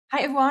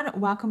Hi everyone,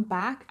 welcome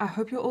back. I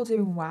hope you're all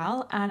doing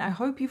well and I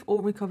hope you've all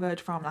recovered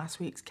from last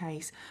week's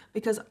case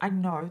because I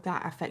know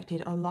that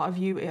affected a lot of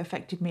you. It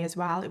affected me as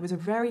well. It was a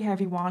very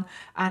heavy one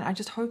and I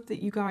just hope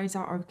that you guys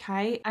are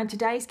okay. And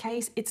today's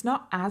case, it's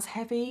not as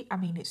heavy. I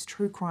mean, it's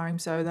true crime,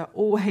 so they're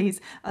always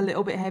a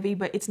little bit heavy,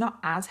 but it's not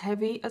as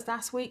heavy as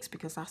last week's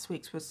because last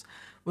week's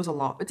was a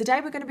lot. But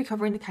today we're going to be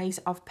covering the case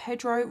of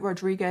Pedro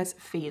Rodriguez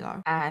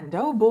Filho. And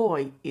oh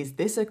boy, is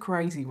this a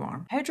crazy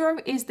one. Pedro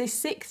is the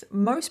 6th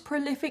most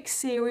prolific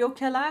serial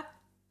killer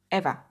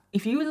ever.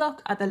 If you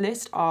look at the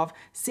list of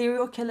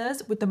serial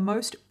killers with the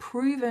most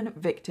proven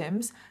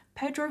victims,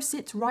 Pedro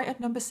sits right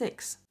at number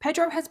 6.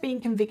 Pedro has been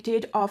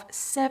convicted of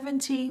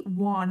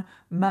 71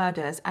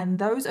 murders, and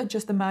those are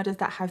just the murders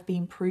that have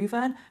been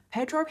proven.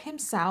 Pedro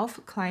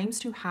himself claims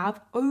to have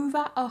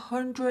over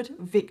 100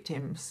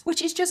 victims,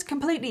 which is just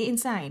completely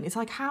insane. It's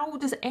like, how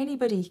does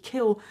anybody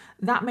kill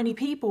that many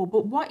people?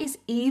 But what is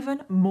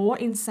even more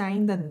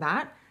insane than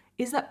that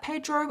is that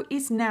Pedro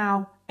is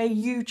now a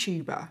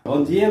YouTuber.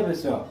 Bom dia,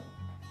 pessoal.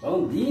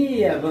 Bom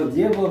dia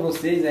pra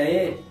vocês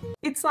aí.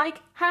 It's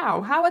like,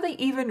 how? How are they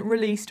even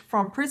released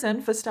from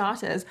prison for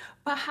starters?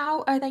 But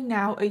how are they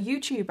now a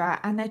YouTuber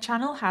and their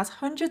channel has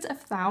hundreds of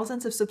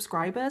thousands of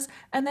subscribers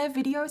and their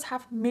videos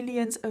have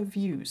millions of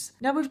views?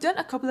 Now, we've done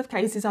a couple of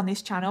cases on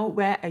this channel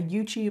where a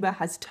YouTuber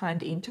has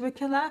turned into a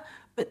killer,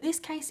 but this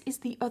case is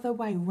the other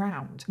way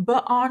round.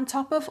 But on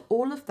top of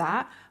all of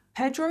that,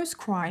 Pedro's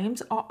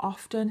crimes are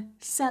often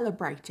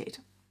celebrated.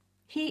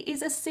 He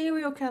is a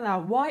serial killer.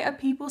 Why are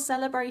people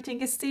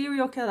celebrating a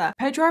serial killer?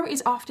 Pedro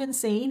is often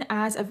seen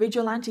as a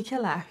vigilante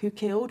killer who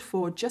killed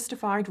for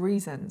justified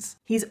reasons.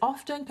 He's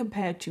often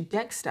compared to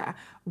Dexter,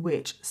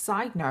 which,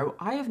 side note,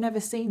 I have never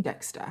seen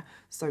Dexter,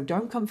 so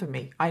don't come for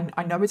me.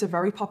 I know it's a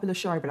very popular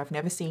show, but I've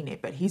never seen it,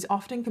 but he's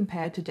often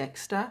compared to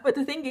Dexter. But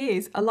the thing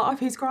is, a lot of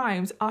his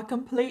crimes are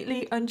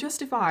completely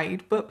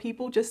unjustified, but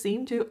people just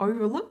seem to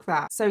overlook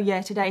that. So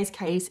yeah, today's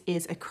case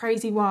is a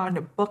crazy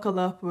one. Buckle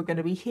up, we're going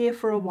to be here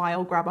for a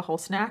while, grab a whole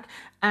snack,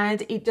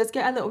 and it does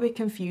get a little bit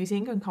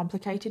confusing and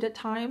complicated at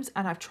times,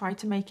 and I've tried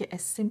to make it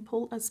as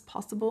simple as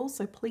possible,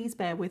 so please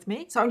bear with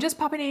me. So I'm just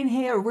popping in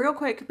here real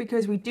quick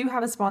because we do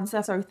have a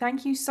sponsor, so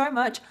thank you so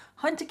much,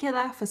 Hunter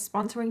Killer, for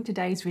sponsoring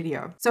today's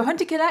video. So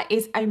Hunter Killer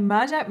is a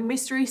murder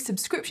mystery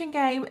subscription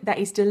game that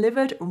is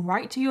delivered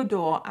right to your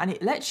door, and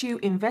it lets you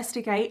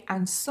investigate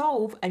and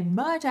solve a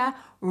murder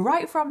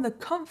right from the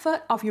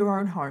comfort of your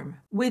own home.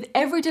 With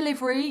every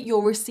delivery,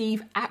 you'll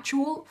receive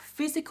actual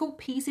physical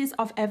pieces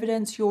of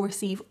evidence. You'll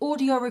receive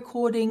audio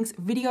recordings,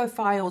 video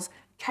files,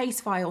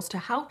 case files to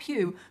help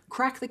you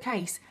crack the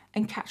case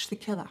and catch the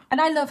killer. And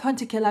I love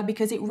Hunter Killer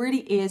because it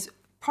really is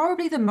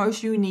probably the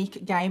most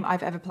unique game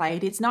I've ever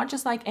played. It's not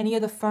just like any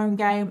other phone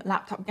game,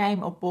 laptop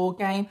game, or board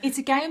game. It's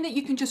a game that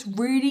you can just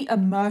really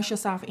immerse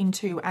yourself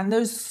into. And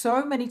there's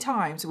so many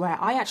times where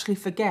I actually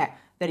forget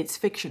that it's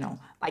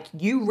fictional. Like,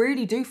 you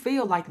really do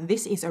feel like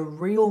this is a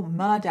real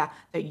murder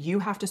that you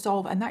have to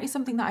solve. And that is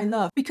something that I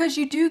love because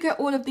you do get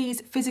all of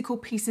these physical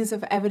pieces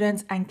of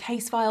evidence and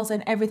case files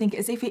and everything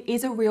as if it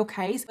is a real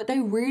case, but they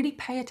really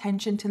pay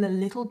attention to the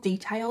little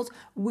details,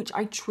 which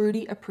I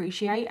truly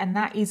appreciate. And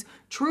that is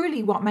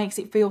truly what makes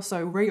it feel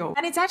so real.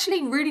 And it's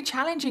actually really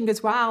challenging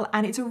as well.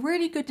 And it's a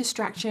really good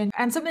distraction,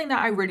 and something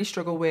that I really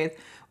struggle with,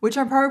 which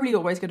I'm probably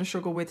always going to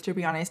struggle with, to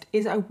be honest,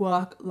 is a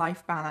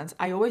work-life balance.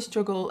 I always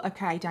struggle,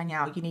 okay,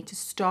 Danielle, you need to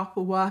stop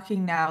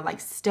working now, like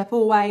step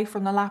away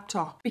from the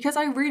laptop, because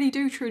I really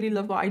do truly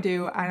love what I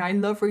do, and I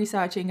love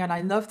researching and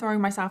I love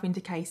throwing myself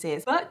into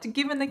cases. But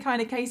given the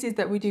kind of cases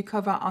that we do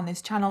cover on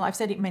this channel, I've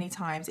said it many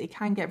times, it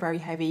can get very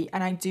heavy,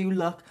 and I do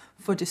look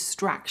for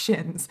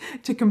distractions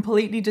to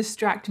completely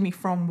distract me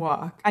from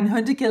work. And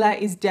Hunter Killer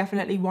is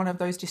definitely one of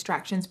those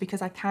distractions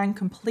because I can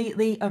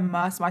completely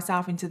immerse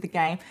myself into the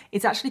game.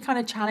 It's actually kind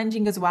of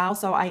challenging as well,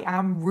 so I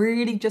am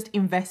really just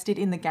invested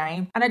in the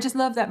game. And I just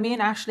love that me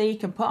and Ashley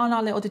can put on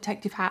our little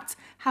detective hats,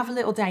 have a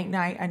little date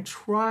night, and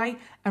try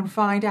and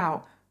find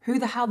out who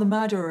the hell the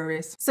murderer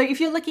is. So if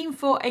you're looking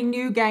for a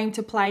new game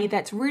to play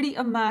that's really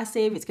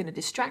immersive, it's going to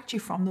distract you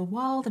from the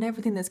world and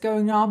everything that's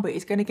going on, but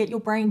it's going to get your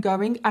brain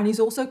going and is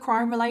also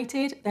crime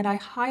related, then I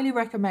highly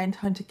recommend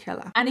Hunter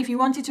Killer. And if you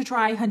wanted to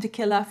try Hunter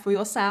Killer for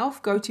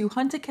yourself, go to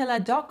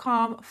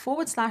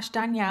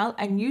hunterkiller.com/Danielle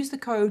and use the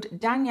code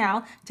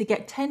Danielle to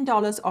get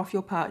 $10 off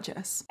your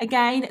purchase.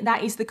 Again,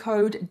 that is the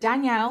code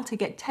Danielle to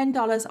get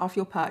 $10 off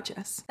your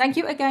purchase. Thank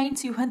you again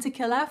to Hunter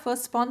Killer for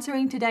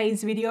sponsoring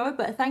today's video,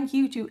 but thank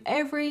you to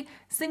every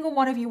single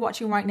one of you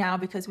watching right now,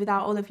 because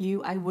without all of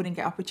you, I wouldn't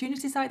get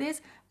opportunities like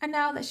this. And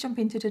now let's jump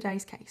into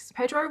today's case.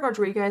 Pedro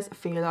Rodriguez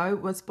Filho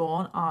was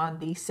born on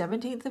the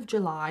 17th of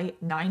July,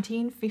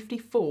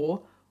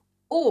 1954,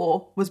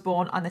 or was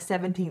born on the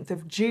 17th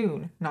of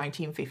June,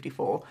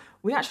 1954,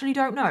 We actually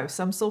don't know.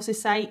 Some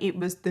sources say it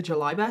was the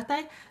July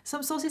birthday,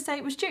 some sources say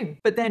it was June.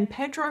 But then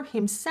Pedro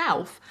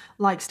himself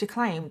likes to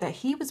claim that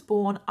he was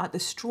born at the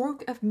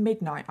stroke of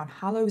midnight on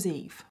Hallows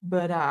Eve.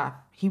 But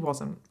he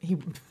wasn't.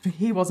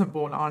 He wasn't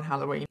born on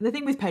Halloween. The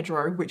thing with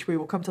Pedro, which we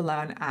will come to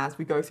learn as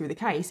we go through the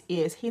case,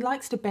 is he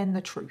likes to bend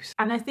the truth.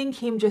 And I think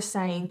him just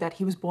saying that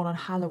he was born on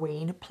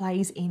Halloween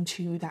plays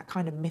into that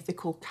kind of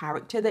mythical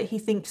character that he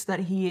thinks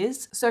that he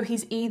is. So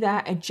he's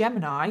either a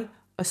Gemini,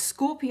 a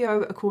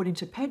Scorpio according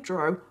to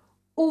Pedro,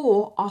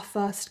 or our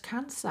first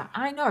Cancer.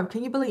 I know,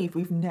 can you believe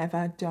we've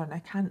never done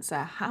a Cancer?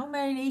 How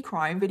many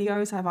crime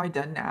videos have I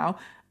done now?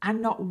 And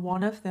not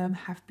one of them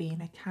have been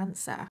a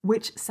Cancer,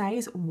 which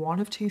says one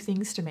of two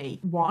things to me.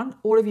 One,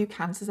 all of you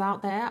Cancers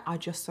out there are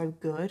just so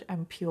good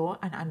and pure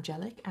and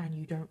angelic and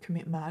you don't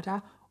commit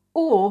murder.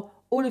 Or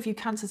all of you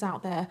Cancers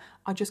out there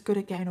are just good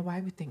at getting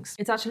away with things.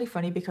 It's actually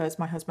funny because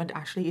my husband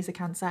actually is a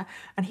Cancer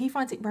and he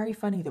finds it very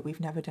funny that we've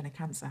never done a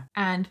Cancer.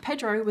 And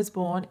Pedro was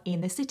born in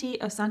the city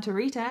of Santa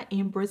Rita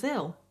in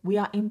Brazil. We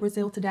are in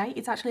Brazil today.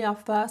 It's actually our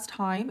first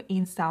time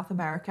in South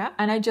America.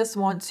 And I just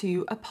want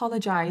to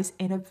apologize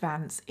in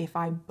advance if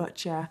I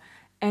butcher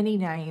any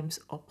names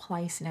or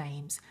place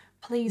names.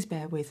 Please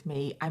bear with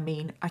me. I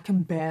mean, I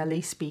can barely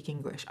speak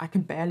English. I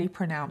can barely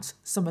pronounce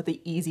some of the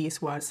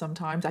easiest words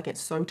sometimes. I get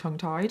so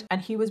tongue-tied.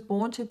 And he was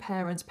born to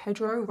parents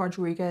Pedro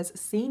Rodriguez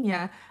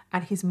Sr.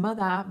 and his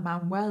mother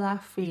Manuela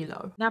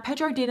Filho. Now,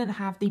 Pedro didn't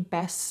have the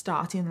best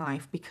start in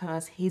life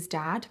because his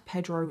dad,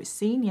 Pedro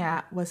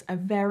Sr., was a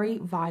very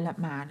violent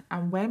man.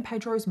 And when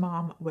Pedro's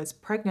mom was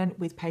pregnant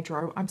with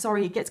Pedro, I'm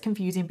sorry, it gets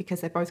confusing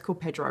because they're both called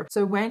Pedro.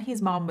 So when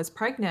his mom was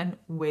pregnant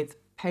with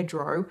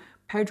Pedro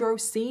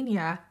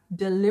Sr.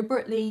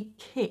 deliberately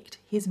kicked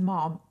his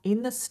mom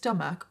in the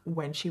stomach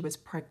when she was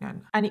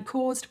pregnant. And it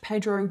caused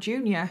Pedro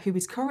Jr., who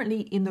is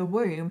currently in the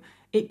womb,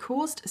 it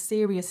caused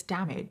serious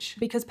damage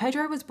because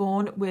Pedro was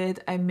born with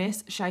a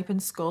misshapen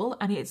skull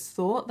and it's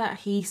thought that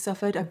he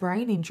suffered a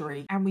brain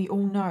injury. And we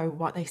all know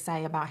what they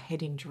say about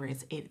head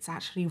injuries. It's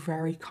actually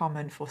very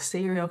common for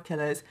serial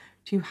killers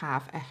to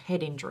have a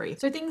head injury.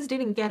 So things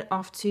didn't get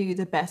off to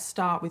the best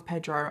start with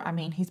Pedro. I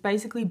mean, he's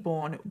basically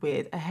born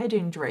with a head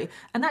injury,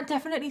 and that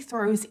definitely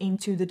throws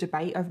into the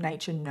debate of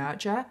nature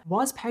nurture.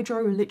 Was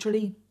Pedro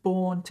literally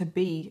born to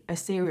be a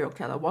serial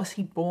killer? Was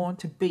he born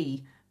to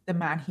be the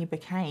man he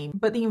became?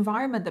 But the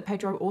environment that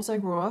Pedro also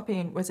grew up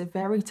in was a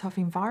very tough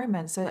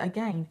environment. So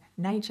again,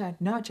 nature,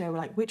 nurture,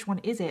 like which one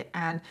is it?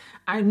 And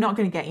I'm not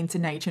going to get into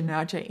nature,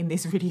 nurture in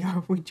this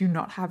video. We do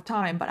not have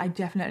time, but I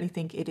definitely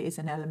think it is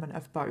an element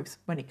of both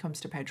when it comes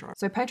to Pedro.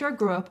 So Pedro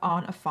grew up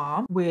on a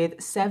farm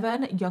with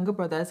 7 younger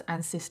brothers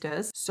and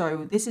sisters.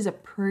 So this is a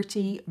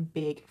pretty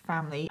big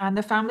family. And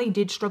the family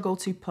did struggle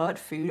to put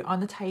food on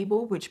the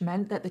table, which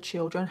meant that the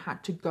children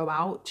had to go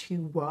out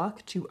to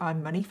work to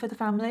earn money for the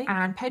family.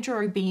 And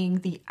Pedro, being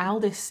the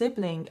eldest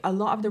sibling, a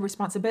lot of the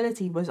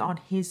responsibility was on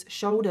his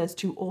shoulders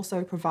to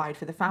also provide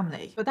for the family.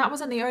 But that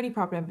wasn't the only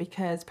problem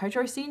because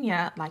Pedro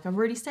Sr., like I've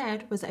already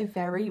said, was a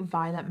very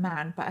violent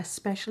man, but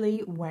especially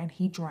when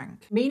he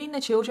drank. Meaning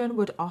the children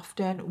would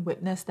often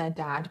witness their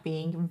dad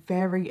being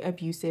very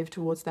abusive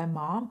towards their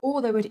mom,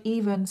 or they would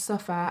even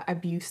suffer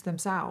abuse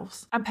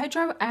themselves. And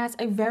Pedro, as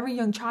a very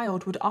young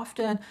child, would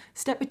often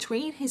step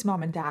between his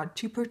mom and dad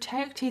to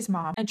protect his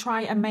mom and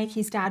try and make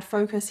his dad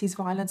focus his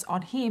violence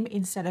on him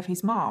instead of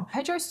his mom.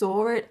 Pedro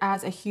saw it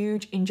as a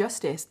huge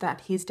injustice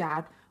that his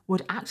dad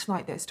would act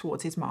like this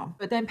towards his mom.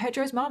 But then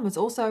Pedro's mom was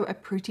also a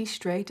pretty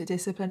strict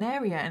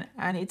disciplinarian,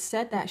 and it's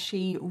said that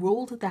she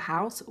ruled the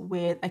house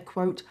with a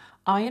quote,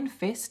 iron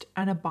fist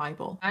and a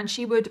Bible, and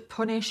she would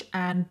punish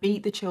and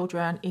beat the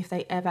children if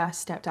they ever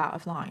stepped out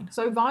of line.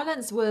 So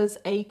violence was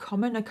a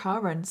common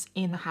occurrence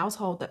in the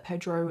household that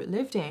Pedro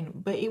lived in,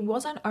 but it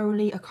wasn't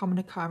only a common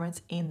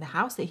occurrence in the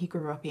house that he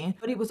grew up in,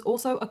 but it was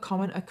also a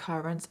common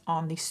occurrence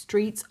on the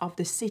streets of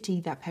the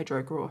city that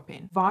Pedro grew up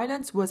in.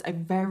 Violence was a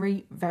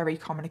very, very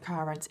common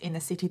occurrence in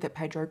the city that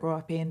Pedro grew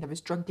up in. There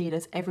was drug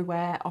dealers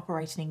everywhere,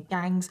 operating in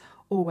gangs,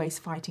 always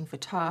fighting for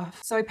turf.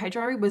 So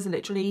Pedro was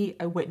literally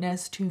a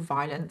witness to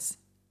violence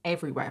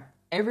everywhere.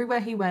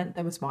 Everywhere he went,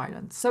 there was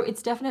violence. So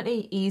it's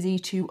definitely easy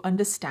to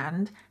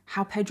understand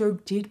how Pedro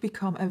did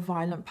become a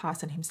violent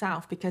person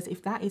himself, because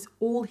if that is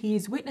all he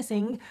is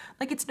witnessing,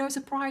 like, it's no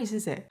surprise,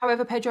 is it?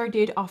 However, Pedro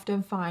did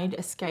often find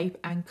escape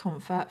and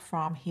comfort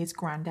from his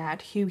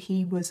granddad, who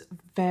he was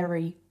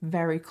very,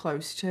 very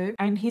close to.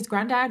 And his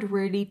granddad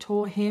really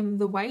taught him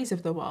the ways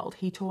of the world.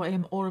 He taught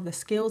him all of the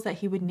skills that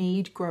he would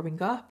need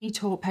growing up. He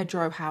taught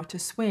Pedro how to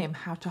swim,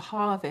 how to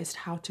harvest,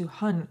 how to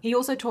hunt. He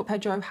also taught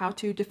Pedro how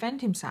to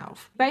defend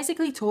himself.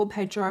 Basically taught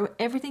Pedro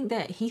everything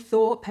that he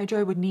thought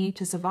Pedro would need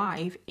to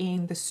survive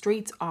in the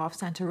streets of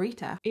Santa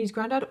Rita. His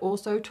granddad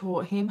also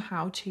taught him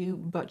how to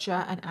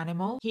butcher an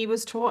animal. He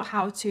was taught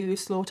how to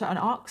slaughter an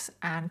ox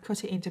and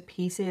cut it into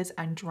pieces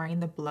and drain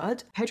the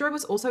blood. Pedro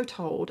was also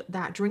told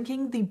that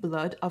drinking the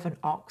blood of an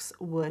ox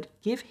would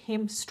give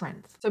him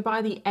strength. So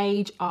by the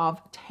age of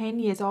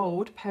 10 years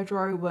old,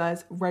 Pedro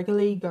was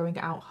regularly going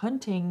out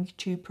hunting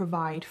to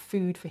provide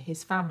food for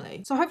his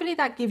family. So hopefully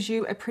that gives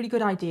you a pretty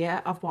good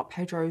idea of what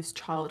Pedro's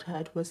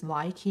childhood was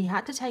like. He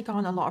had to take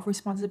on a lot of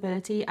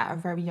responsibility at a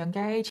very young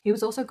age. He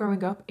was also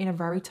growing up in a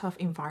very tough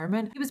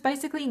environment. He was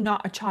basically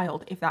not a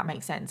child, if that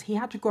makes sense. He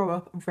had to grow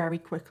up very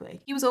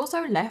quickly. He was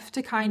also left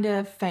to kind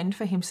of fend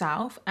for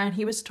himself, and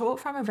he was taught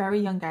from a very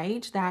young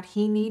age that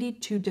he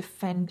needed to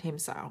defend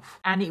himself.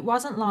 And it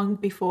wasn't long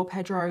before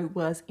Pedro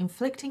was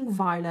inflicting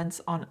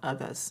violence on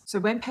others. So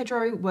when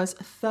Pedro was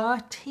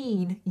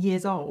 13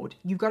 years old,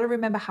 you've got to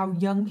remember how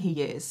young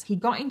he is. He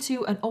got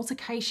into an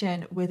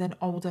altercation with an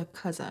older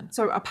cousin.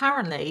 So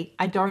apparently,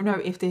 I don't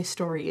know if this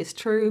story is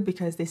true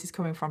because this is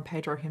coming from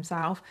Pedro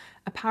himself.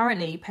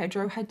 Apparently,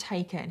 Pedro had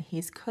taken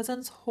his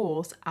cousin's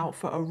horse out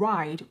for a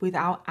ride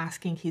without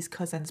asking his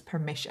cousin's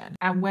permission.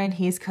 And when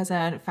his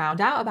cousin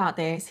found out about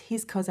this,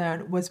 his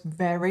cousin was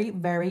very,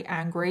 very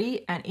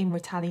angry, and in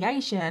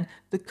retaliation,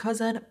 the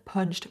cousin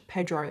punched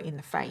Pedro in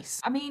the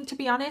face. I mean, to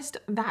be honest,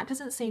 that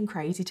doesn't seem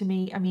crazy to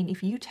me. I mean,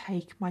 if you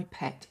take my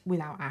pet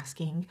without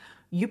asking,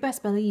 you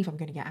best believe I'm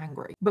going to get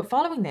angry. But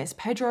following this,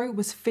 Pedro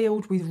was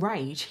filled with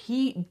rage.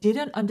 He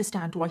didn't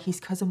understand why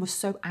his cousin was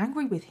so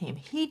angry with him.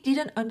 He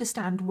didn't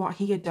understand what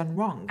he had done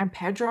wrong. And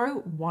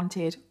Pedro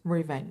wanted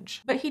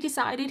revenge. But he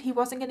decided he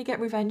wasn't going to get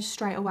revenge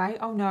straight away.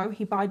 Oh no,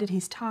 he bided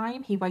his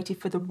time. He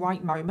waited for the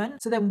right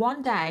moment. So then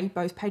one day,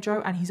 both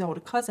Pedro and his older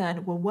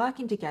cousin were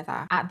working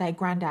together at their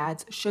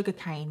granddad's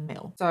sugarcane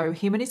mill. So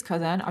him and his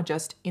cousin are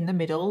just in the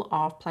middle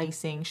of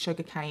placing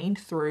sugarcane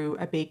through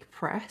a big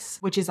press,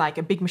 which is like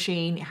a big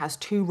machine. It has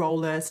 2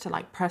 rollers to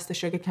like press the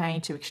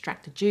sugarcane to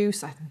extract the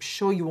juice. I'm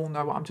sure you all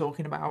know what I'm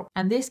talking about.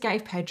 And this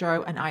gave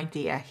Pedro an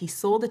idea. He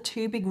saw the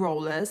 2 big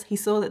rollers. He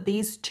saw that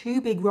these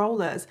 2 big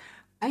rollers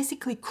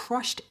basically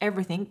crushed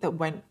everything that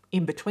went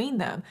in between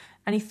them.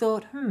 And he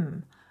thought,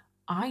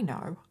 I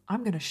know, I'm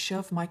going to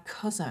shove my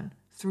cousin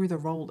through the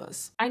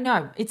rollers. I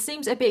know, it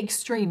seems a bit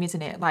extreme,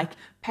 isn't it? Like,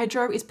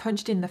 Pedro is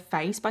punched in the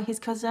face by his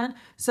cousin,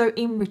 so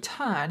in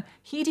return,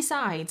 he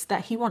decides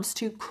that he wants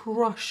to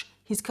crush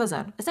his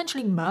cousin,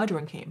 essentially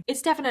murdering him.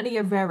 It's definitely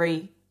a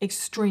very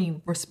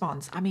extreme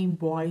response. I mean,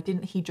 why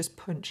didn't he just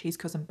punch his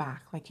cousin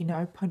back? Like, you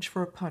know, punch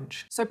for a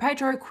punch. So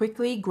Pedro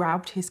quickly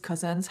grabbed his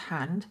cousin's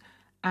hand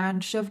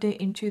and shoved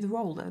it into the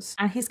rollers.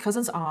 And his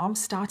cousin's arm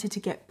started to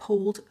get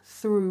pulled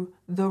through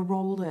the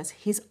rollers.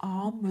 His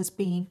arm was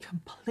being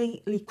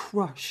completely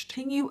crushed.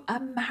 Can you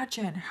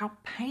imagine how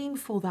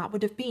painful that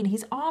would have been?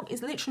 His arm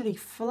is literally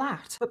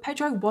flat. But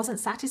Pedro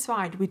wasn't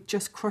satisfied with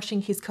just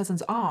crushing his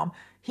cousin's arm.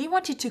 He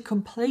wanted to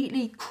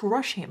completely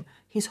crush him,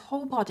 his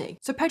whole body.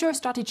 So Pedro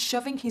started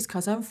shoving his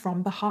cousin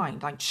from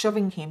behind, like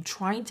shoving him,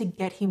 trying to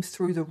get him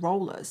through the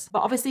rollers.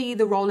 But obviously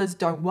the rollers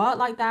don't work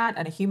like that,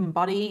 and a human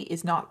body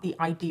is not the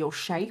ideal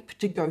shape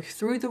to go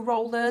through the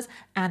rollers,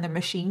 and the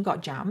machine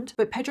got jammed.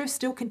 But Pedro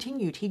still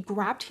continued. He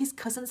grabbed his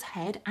cousin's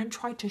head and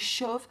tried to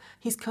shove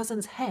his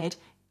cousin's head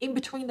in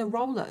between the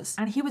rollers.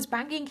 And he was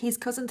banging his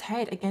cousin's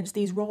head against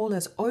these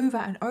rollers over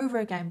and over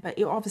again, but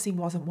it obviously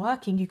wasn't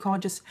working. You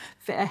can't just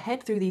fit a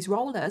head through these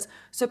rollers.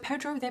 So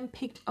Pedro then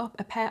picked up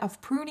a pair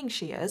of pruning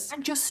shears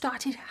and just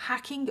started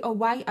hacking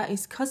away at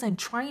his cousin,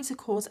 trying to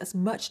cause as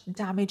much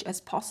damage as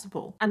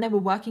possible. And they were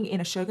working in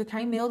a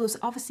sugarcane mill. There's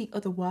obviously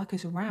other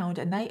workers around,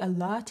 and they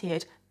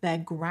alerted their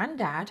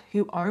granddad,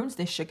 who owns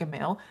this sugar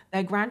mill.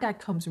 Their granddad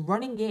comes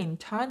running in,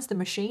 turns the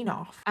machine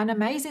off, and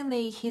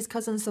amazingly, his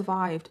cousin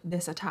survived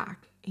this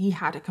attack. He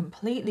had a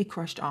completely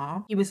crushed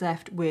arm. He was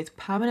left with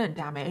permanent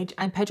damage,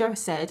 and Pedro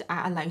said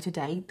at a later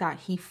date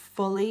that he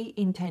fully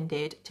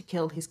intended to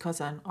kill his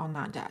cousin on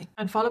that day.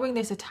 And following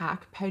this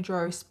attack,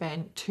 Pedro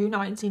spent 2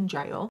 nights in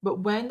jail. But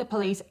when the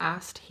police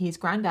asked his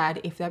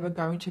granddad if they were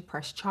going to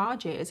press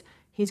charges,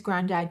 his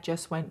granddad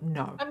just went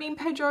no. I mean,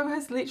 Pedro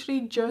has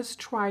literally just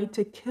tried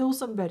to kill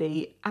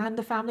somebody and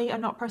the family are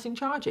not pressing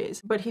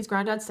charges. But his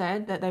granddad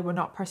said that they were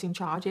not pressing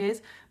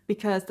charges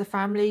because the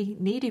family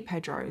needed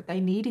Pedro.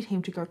 They needed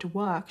him to go to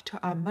work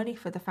to earn money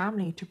for the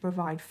family to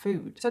provide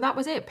food. So that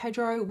was it.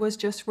 Pedro was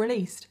just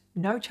released.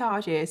 No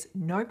charges,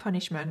 no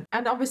punishment.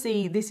 And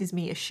obviously this is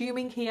me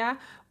assuming here,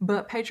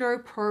 but Pedro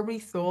probably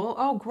thought,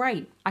 oh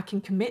great, I can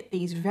commit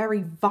these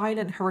very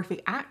violent,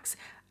 horrific acts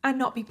and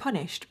not be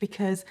punished,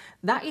 because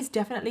that is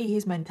definitely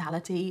his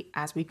mentality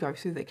as we go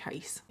through the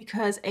case.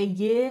 Because a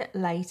year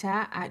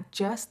later, at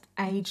just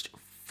aged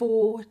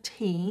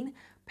 14,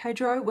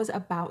 Pedro was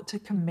about to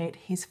commit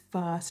his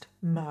first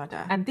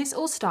murder. And this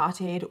all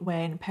started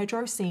when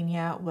Pedro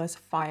Sr. was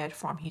fired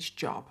from his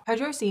job.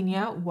 Pedro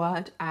Sr.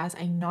 worked as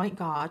a night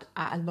guard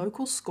at a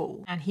local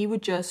school, and he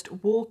would just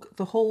walk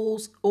the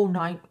halls all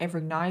night,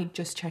 every night,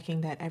 just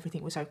checking that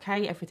everything was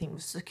okay, everything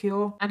was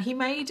secure. And he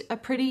made a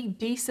pretty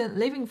decent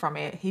living from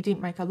it. He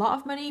didn't make a lot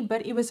of money,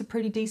 but it was a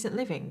pretty decent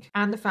living.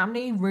 And the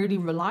family really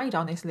relied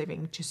on this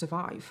living to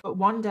survive. But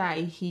one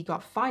day he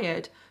got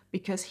fired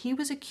because he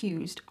was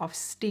accused of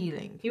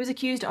stealing. He was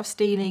accused of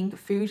stealing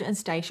food and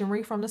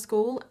stationery from the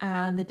school,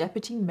 and the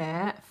deputy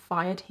mayor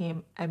fired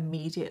him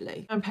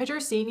immediately. And Pedro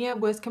Sr.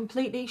 was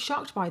completely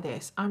shocked by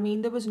this. I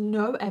mean, there was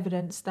no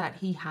evidence that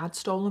he had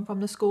stolen from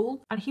the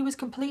school, and he was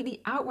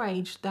completely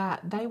outraged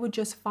that they would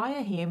just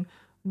fire him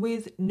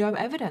with no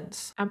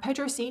evidence. And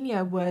Pedro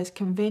Sr. was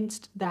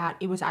convinced that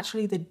it was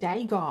actually the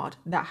day guard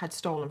that had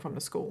stolen from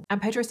the school.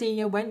 And Pedro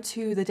Sr. went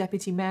to the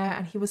deputy mayor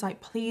and he was like,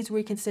 please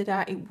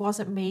reconsider, it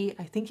wasn't me,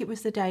 I think it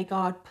was the day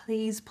guard,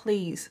 please,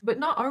 please. But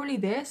not only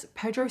this,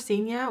 Pedro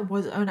Sr.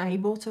 was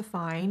unable to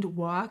find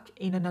work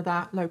in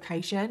another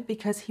location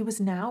because he was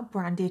now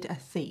branded a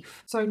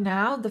thief. So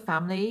now the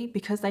family,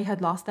 because they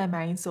had lost their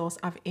main source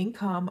of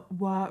income,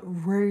 were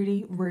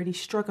really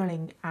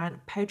struggling,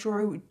 and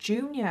Pedro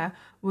Jr.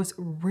 was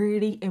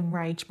really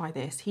enraged by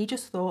this. He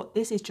just thought,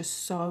 this is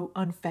just so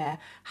unfair.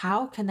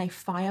 How can they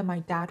fire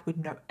my dad with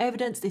no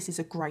evidence? This is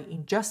a great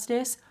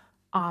injustice.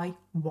 I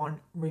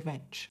want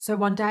revenge. So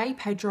one day,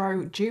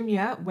 Pedro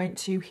Jr. went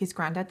to his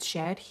granddad's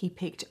shed. He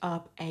picked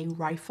up a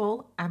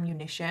rifle,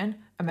 ammunition,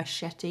 a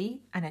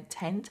machete, and a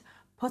tent,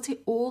 put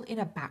it all in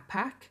a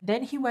backpack.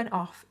 Then he went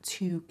off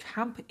to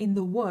camp in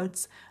the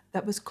woods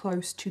that was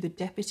close to the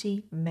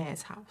deputy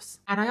mayor's house.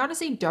 And I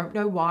honestly don't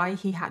know why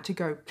he had to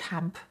go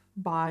camp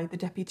by the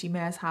deputy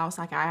mayor's house.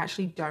 Like, I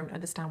actually don't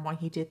understand why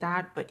he did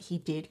that, but he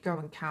did go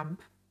and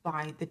camp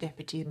by the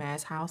deputy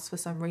mayor's house for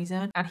some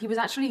reason. And he was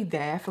actually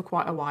there for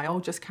quite a while,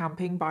 just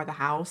camping by the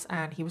house,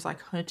 and he was like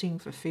hunting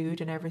for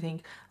food and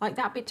everything. Like,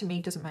 that bit to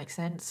me doesn't make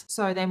sense.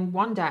 So then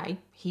one day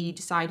he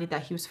decided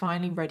that he was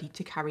finally ready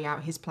to carry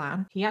out his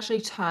plan. He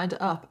actually turned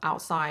up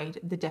outside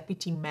the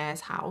deputy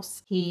mayor's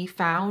house. He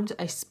found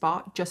a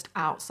spot just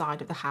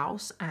outside of the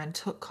house and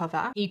took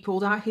cover. He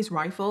pulled out his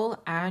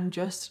rifle and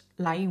just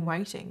lay in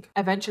waiting.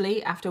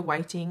 Eventually, after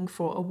waiting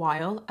for a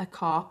while, a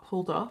car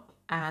pulled up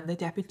and the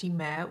deputy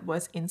mayor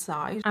was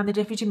inside, and the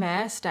deputy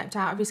mayor stepped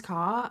out of his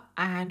car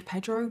and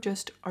Pedro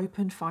just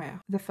opened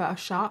fire. The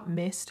first shot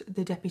missed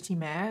the deputy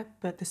mayor,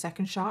 but the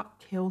second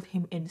shot killed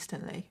him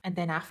instantly. And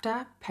then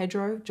after,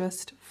 Pedro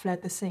just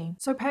fled the scene.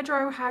 So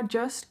Pedro had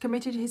just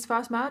committed his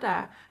first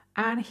murder,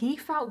 and he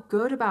felt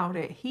good about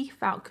it. He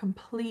felt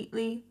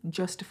completely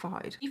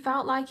justified. He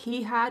felt like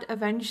he had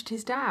avenged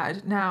his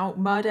dad. Now,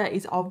 murder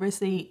is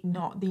obviously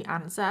not the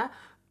answer,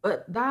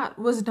 but that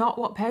was not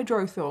what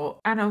Pedro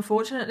thought. And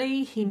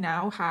unfortunately, he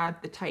now had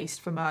the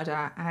taste for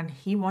murder and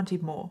he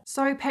wanted more.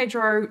 So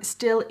Pedro,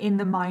 still in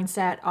the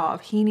mindset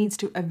of he needs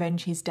to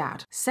avenge his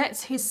dad,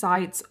 sets his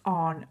sights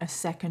on a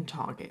second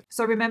target.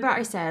 So remember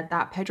I said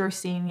that Pedro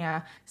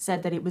Sr.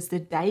 said that it was the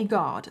day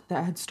guard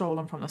that had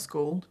stolen from the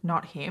school,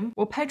 not him.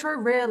 Well, Pedro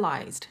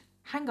realized,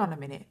 hang on a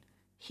minute,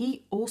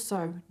 he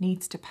also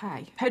needs to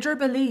pay. Pedro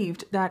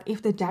believed that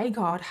if the day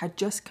guard had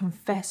just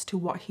confessed to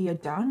what he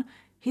had done,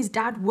 his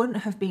dad wouldn't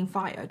have been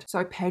fired.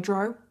 So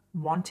Pedro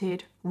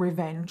wanted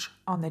revenge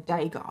on the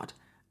day guard.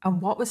 And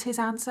what was his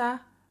answer?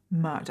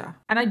 Murder.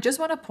 And I just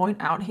want to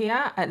point out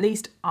here, at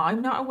least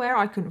I'm not aware,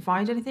 I couldn't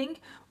find anything,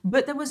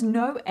 but there was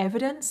no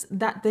evidence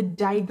that the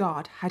day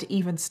guard had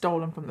even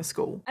stolen from the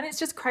school. And it's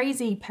just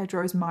crazy,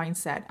 Pedro's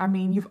mindset. I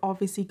mean, you've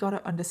obviously got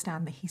to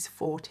understand that he's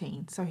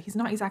 14, so he's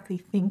not exactly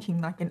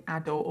thinking like an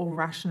adult or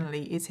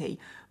rationally, is he?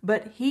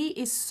 But he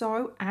is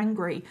so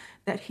angry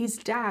that his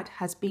dad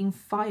has been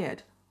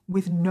fired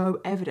with no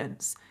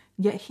evidence,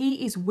 yet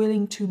he is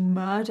willing to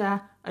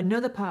murder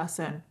another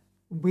person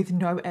with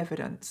no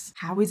evidence.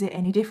 How is it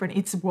any different?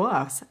 It's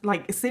worse.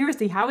 Like,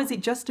 seriously, how is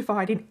it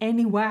justified in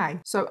any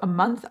way? So a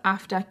month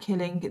after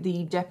killing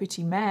the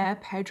deputy mayor,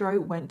 Pedro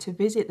went to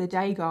visit the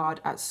day guard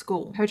at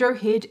school. Pedro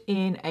hid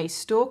in a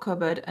store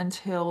cupboard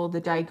until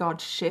the day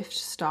guard's shift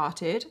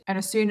started, and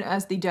as soon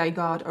as the day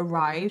guard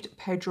arrived,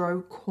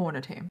 Pedro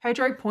cornered him.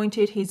 Pedro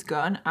pointed his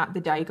gun at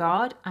the day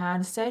guard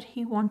and said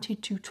he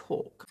wanted to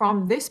talk.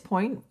 From this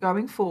point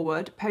going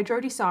forward,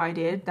 Pedro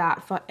decided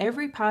that for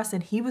every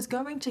person he was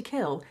going to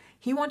kill,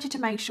 he wanted to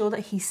make sure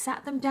that he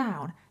sat them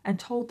down and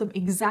told them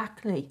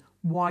exactly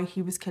why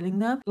he was killing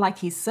them, like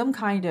he's some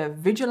kind of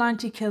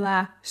vigilante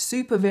killer,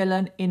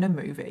 supervillain in a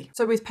movie.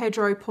 So with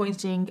Pedro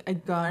pointing a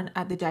gun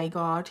at the day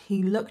guard,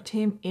 he looked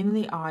him in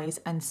the eyes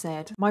and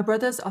said, "My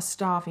brothers are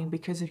starving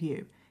because of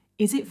you.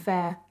 Is it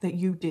fair that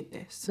you did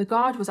this?" The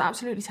guard was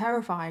absolutely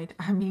terrified.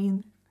 I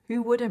mean,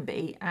 who wouldn't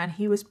be? And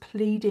he was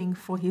pleading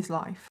for his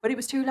life. But it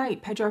was too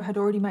late. Pedro had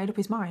already made up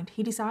his mind.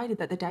 He decided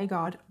that the day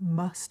guard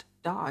must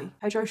die.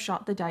 Pedro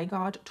shot the day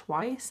guard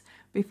twice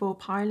before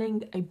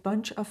piling a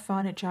bunch of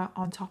furniture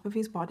on top of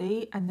his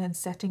body and then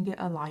setting it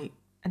alight.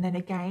 And then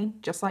again,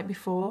 just like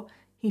before,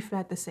 he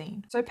fled the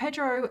scene. So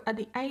Pedro, at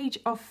the age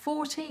of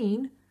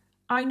 14,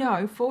 I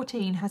know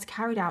 14, has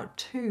carried out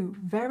 2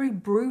 very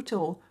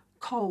brutal,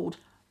 cold,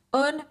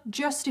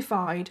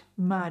 unjustified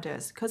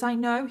murders. Because I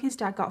know his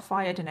dad got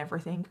fired and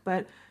everything,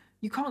 but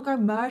you can't go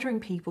murdering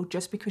people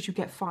just because you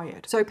get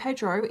fired. So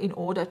Pedro, in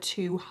order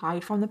to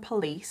hide from the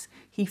police,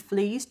 he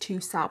flees to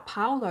Sao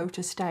Paulo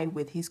to stay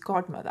with his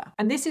godmother.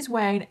 And this is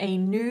when a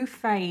new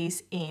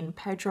phase in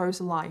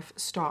Pedro's life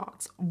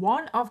starts.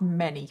 One of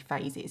many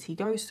phases. He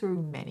goes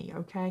through many,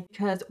 okay?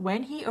 Because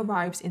when he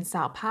arrives in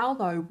Sao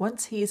Paulo,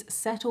 once he's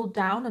settled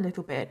down a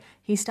little bit,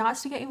 he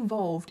starts to get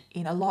involved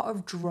in a lot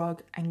of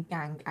drug and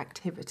gang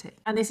activity.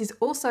 And this is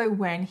also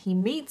when he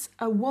meets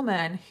a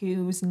woman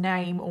whose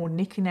name or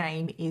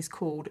nickname is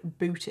called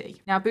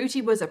Booty. Now,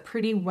 Booty was a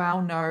pretty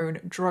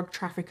well-known drug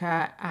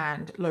trafficker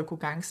and local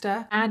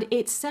gangster, and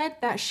it's said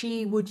that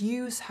she would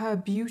use her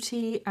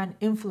beauty and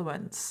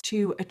influence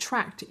to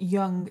attract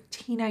young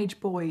teenage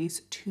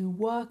boys to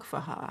work for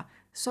her.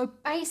 So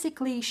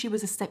basically, she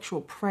was a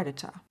sexual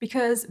predator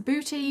because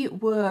Booty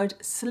would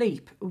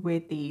sleep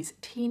with these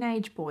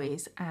teenage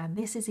boys, and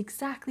this is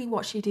exactly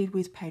what she did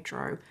with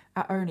Pedro.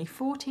 At only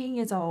 14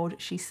 years old,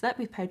 she slept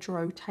with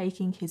Pedro,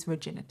 taking his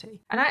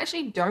virginity. And I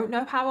actually don't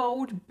know how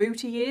old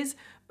Booty is,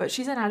 but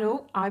she's an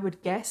adult. I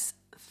would guess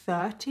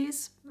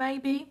 30s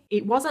maybe.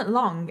 It wasn't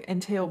long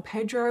until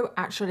Pedro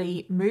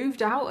actually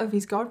moved out of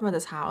his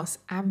godmother's house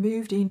and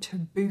moved into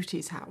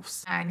Booty's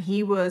house. And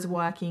he was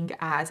working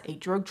as a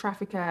drug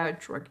trafficker,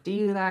 drug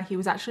dealer. He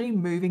was actually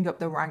moving up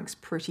the ranks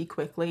pretty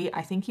quickly.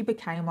 I think he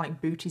became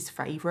like Booty's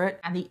favorite.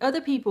 And the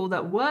other people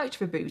that worked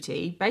for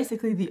Booty,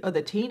 basically the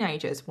other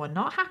teenagers, were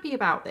not happy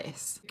about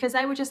this because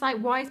they were just like,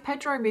 why is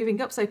Pedro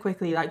moving up so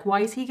quickly? Like, why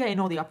is he getting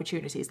all the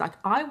opportunities? Like,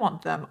 I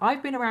want them.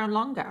 I've been around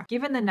longer.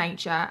 Given the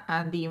nature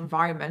and the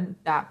environment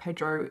that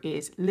Pedro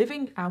is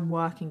living and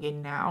working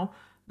in now,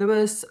 there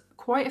was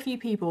quite a few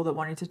people that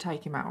wanted to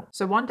take him out.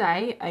 So one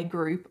day, a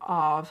group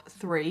of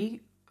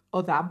 3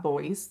 other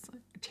boys,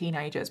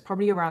 teenagers,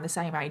 probably around the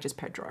same age as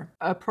Pedro,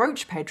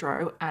 approached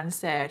Pedro and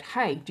said,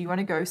 hey, do you want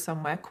to go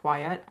somewhere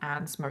quiet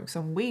and smoke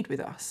some weed with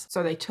us?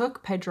 So they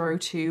took Pedro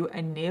to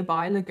a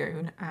nearby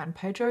lagoon, and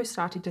Pedro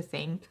started to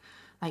think,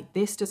 like,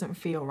 this doesn't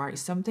feel right.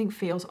 Something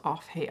feels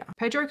off here.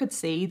 Pedro could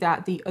see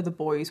that the other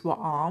boys were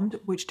armed,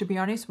 which to be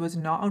honest was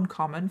not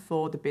uncommon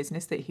for the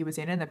business that he was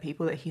in and the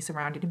people that he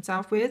surrounded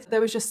himself with.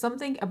 There was just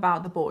something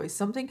about the boys,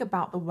 something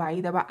about the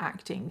way they were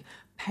acting.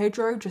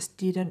 Pedro just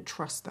didn't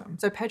trust them.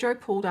 So Pedro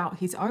pulled out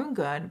his own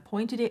gun,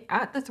 pointed it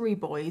at the 3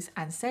 boys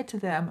and said to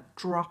them,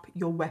 drop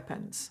your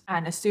weapons.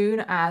 And as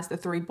soon as the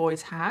 3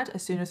 boys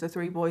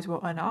were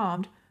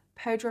unarmed,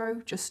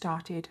 Pedro just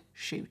started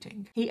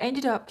shooting. He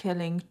ended up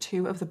killing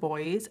 2 of the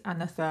boys, and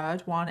the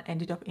 3rd one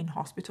ended up in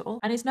hospital.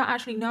 And it's not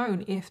actually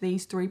known if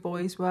these 3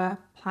 boys were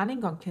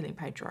planning on killing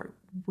Pedro.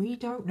 We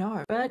don't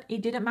know. But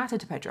it didn't matter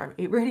to Pedro.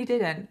 It really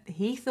didn't.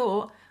 He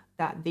thought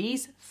that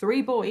these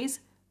 3 boys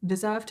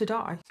deserved to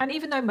die. And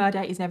even though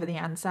murder is never the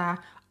answer,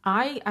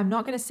 I am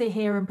not going to sit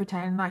here and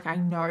pretend like I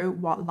know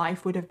what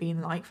life would have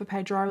been like for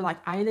Pedro. Like,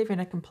 I live in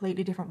a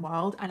completely different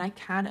world, and I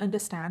can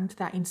understand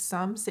that in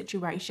some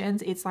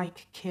situations it's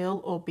like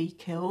kill or be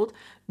killed.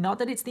 Not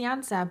that it's the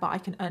answer, but I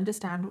can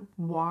understand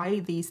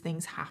why these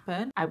things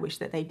happen. I wish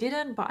that they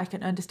didn't, but I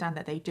can understand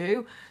that they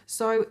do.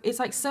 So it's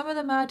like some of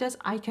the murders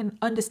I can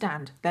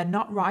understand. They're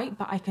not right,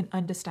 but I can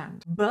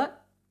understand.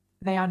 But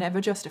they are never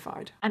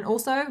justified. And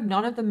also,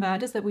 none of the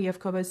murders that we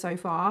have covered so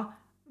far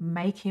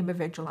make him a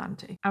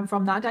vigilante. And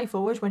from that day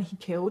forward, when he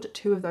killed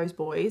 2 of those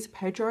boys,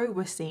 Pedro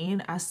was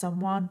seen as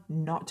someone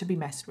not to be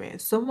messed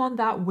with, someone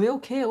that will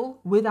kill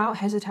without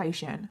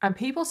hesitation. And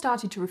people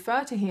started to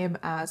refer to him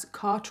as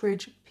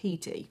Cartridge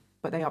PT,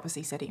 but they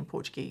obviously said it in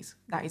Portuguese.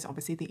 That is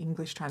obviously the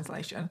English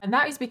translation. And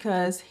that is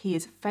because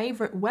his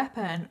favorite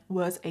weapon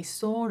was a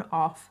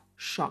sawn-off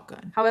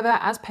shotgun. However,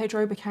 as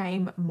Pedro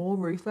became more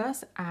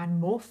ruthless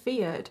and more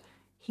feared,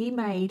 he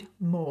made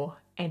more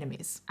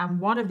enemies.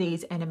 And one of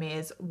these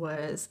enemies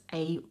was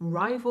a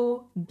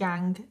rival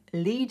gang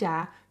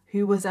leader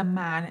who was a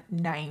man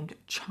named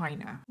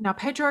China. Now,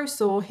 Pedro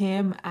saw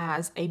him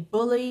as a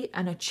bully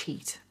and a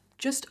cheat.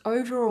 Just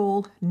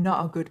overall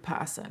not a good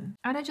person.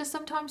 And I just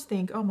sometimes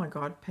think, oh my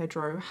God,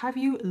 Pedro, have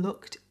you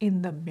looked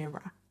in the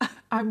mirror?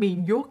 I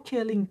mean, you're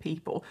killing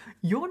people.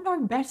 You're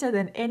no better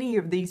than any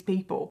of these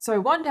people.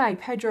 So one day,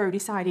 Pedro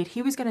decided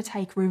he was going to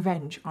take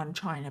revenge on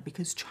China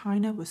because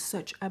China was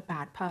such a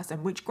bad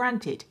person, which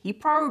granted, he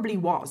probably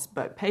was,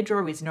 but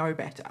Pedro is no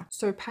better.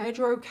 So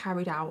Pedro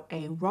carried out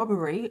a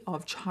robbery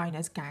of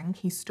China's gang.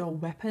 He stole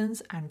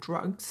weapons and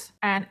drugs.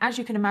 And as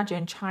you can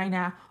imagine,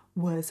 China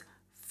was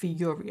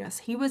furious.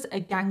 He was a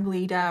gang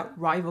leader,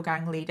 rival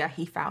gang leader.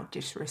 He felt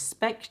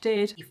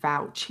disrespected, he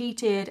felt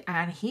cheated,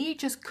 and he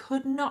just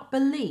could not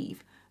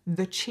believe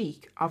the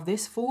cheek of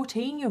this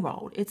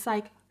 14-year-old. It's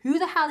like, who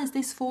the hell is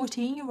this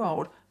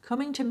 14-year-old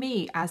coming to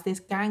me as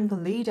this gang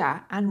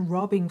leader and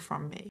robbing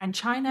from me? And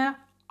China,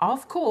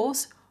 of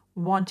course,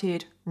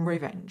 wanted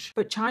revenge.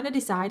 But China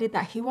decided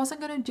that he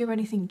wasn't going to do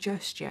anything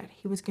just yet.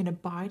 He was going to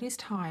bide his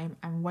time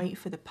and wait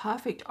for the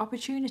perfect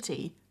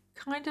opportunity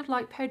kind of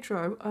like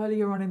Pedro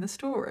earlier on in the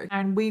story.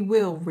 And we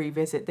will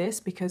revisit this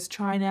because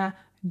China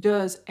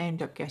does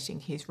end up getting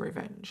his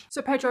revenge.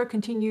 So Pedro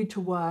continued to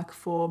work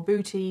for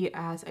Booty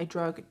as a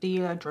drug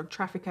dealer, drug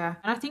trafficker,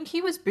 and I think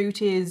he was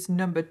Booty's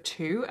number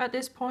 2 at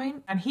this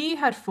point, and he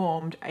had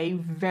formed a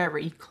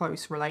very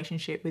close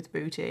relationship with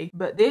Booty,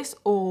 but this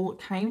all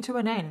came to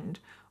an end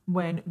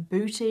when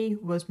Booty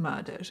was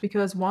murdered,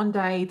 because one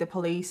day the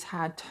police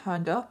had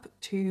turned up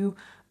to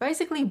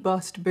basically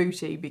bust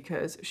Booty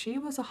because she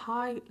was a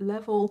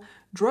high-level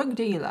drug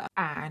dealer,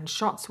 and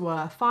shots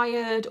were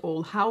fired,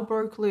 all hell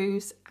broke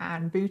loose,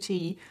 and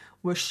Booty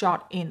was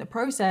shot in the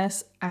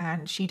process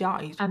and she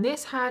died. And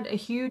this had a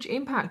huge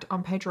impact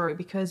on Pedro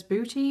because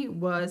Booty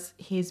was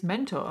his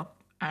mentor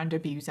and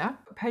abuser.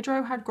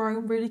 Pedro had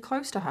grown really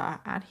close to her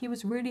and he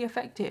was really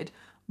affected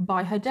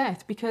by her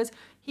death because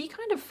he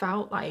kind of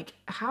felt like,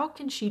 how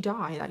can she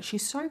die? Like,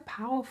 she's so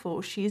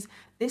powerful. She's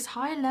this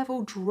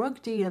high-level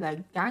drug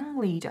dealer, gang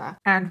leader.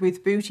 And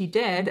with Booty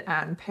dead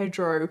and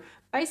Pedro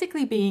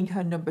basically being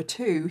her number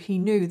 2, he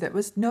knew there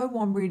was no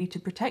one really to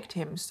protect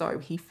him, so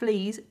he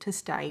flees to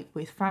stay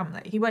with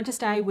family. He went to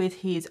stay with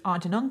his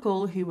aunt and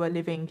uncle who were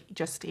living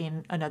just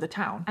in another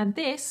town. And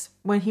this,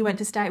 when he went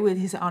to stay with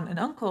his aunt and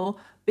uncle,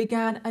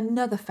 began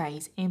another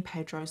phase in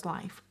Pedro's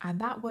life,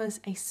 and that was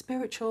a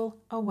spiritual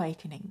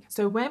awakening.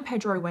 So when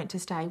Pedro went to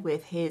stay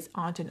with his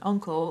aunt and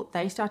uncle,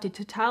 they started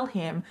to tell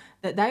him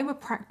that they were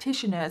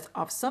practitioners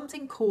of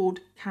something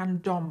called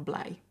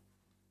candomblé.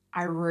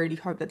 I really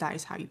hope that that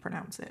is how you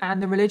pronounce it.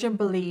 And the religion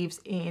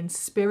believes in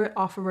spirit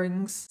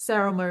offerings,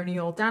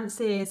 ceremonial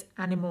dances,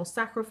 animal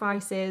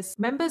sacrifices.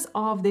 Members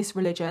of this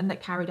religion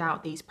that carried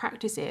out these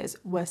practices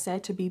were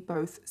said to be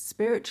both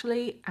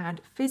spiritually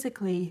and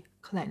physically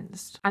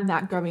cleansed, and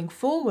that going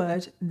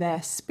forward,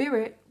 their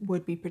spirit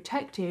would be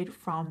protected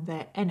from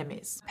their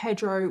enemies.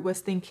 Pedro was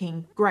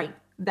thinking, great,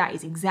 that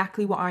is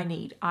exactly what I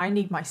need. I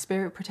need my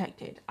spirit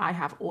protected. I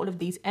have all of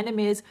these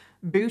enemies.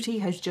 Booty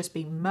has just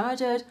been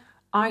murdered.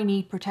 I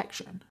need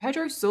protection.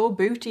 Pedro saw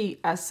Booty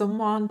as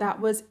someone that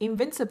was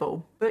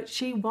invincible, but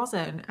she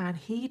wasn't, and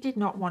he did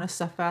not want to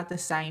suffer the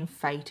same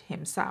fate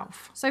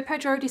himself. So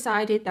Pedro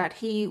decided that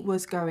he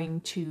was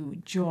going to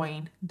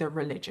join the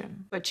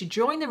religion. But to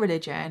join the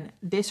religion,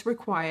 this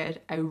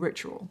required a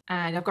ritual.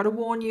 And I've got to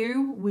warn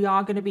you, we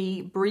are going to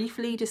be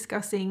briefly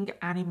discussing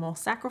animal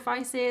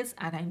sacrifices,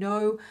 and I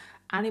know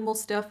animal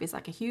stuff is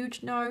like a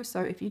huge no,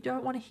 so if you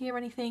don't want to hear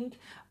anything,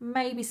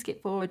 maybe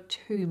skip forward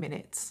 2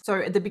 minutes.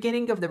 So at the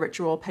beginning of the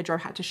ritual, Pedro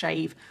had to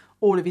shave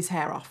all of his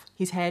hair off.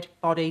 His head,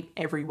 body,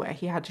 everywhere.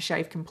 He had to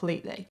shave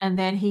completely. And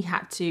then he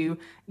had to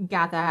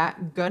gather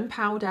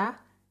gunpowder,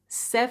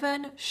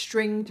 7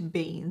 stringed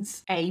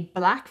beans, a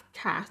black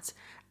cat,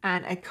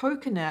 and a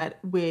coconut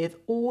with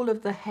all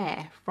of the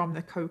hair from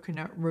the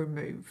coconut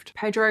removed.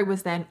 Pedro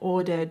was then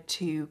ordered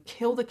to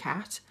kill the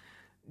cat,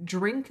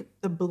 drink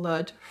the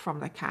blood from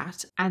the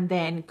cat, and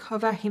then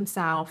cover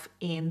himself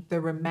in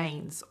the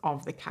remains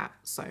of the cat.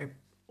 So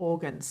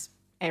organs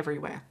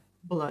everywhere,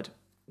 blood,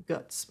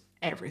 guts,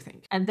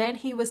 everything. And then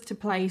he was to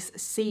place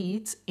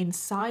seeds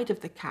inside of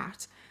the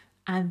cat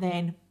and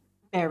then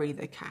bury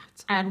the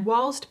cat. And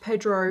whilst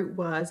Pedro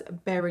was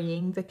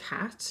burying the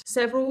cat,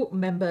 several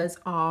members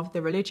of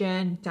the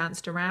religion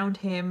danced around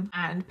him,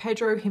 and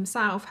Pedro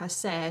himself has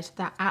said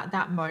that at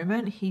that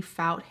moment he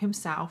felt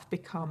himself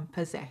become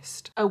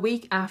possessed. A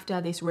week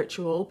after this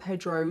ritual,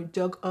 Pedro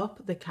dug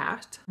up the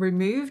cat,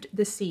 removed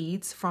the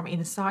seeds from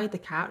inside the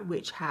cat,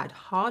 which had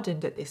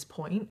hardened at this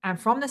point, and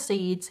from the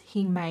seeds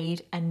he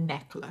made a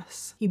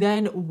necklace. He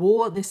then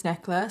wore this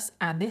necklace,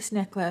 and this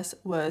necklace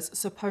was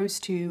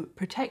supposed to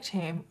protect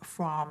him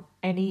from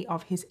any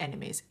of his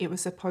enemies. It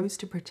was supposed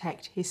to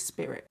protect his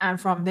spirit.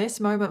 And from this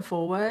moment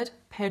forward,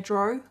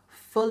 Pedro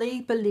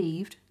fully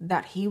believed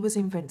that he was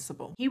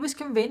invincible. He was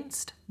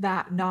convinced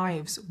that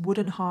knives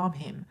wouldn't harm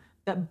him,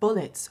 that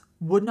bullets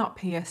would not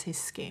pierce his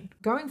skin.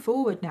 Going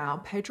forward now,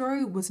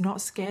 Pedro was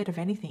not scared of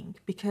anything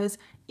because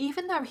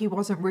even though he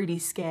wasn't really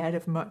scared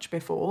of much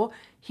before,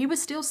 he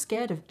was still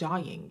scared of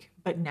dying.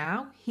 But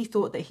now he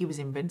thought that he was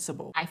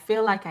invincible. I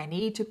feel like I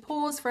need to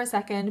pause for a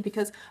second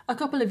because a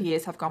couple of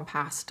years have gone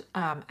past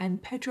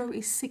and Pedro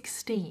is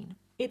 16.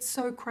 It's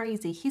so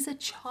crazy. He's a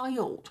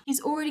child.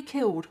 He's already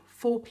killed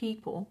 4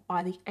 people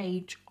by the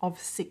age of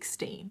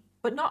 16.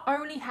 But not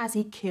only has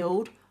he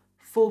killed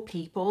 4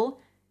 people,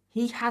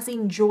 he has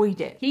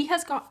enjoyed it. He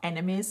has got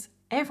enemies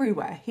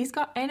everywhere. He's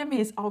got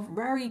enemies of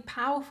very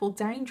powerful,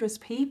 dangerous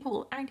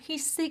people, and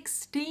he's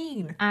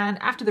 16. And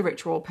after the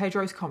ritual,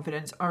 Pedro's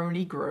confidence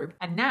only grew.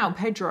 And now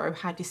Pedro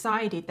had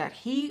decided that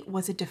he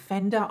was a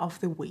defender of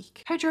the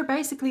weak. Pedro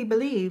basically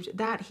believed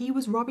that he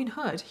was Robin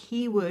Hood.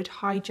 He would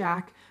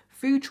hijack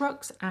food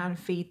trucks and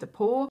feed the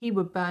poor. He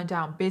would burn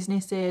down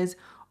businesses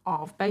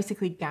of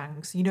basically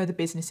gangs, you know, the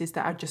businesses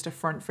that are just a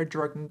front for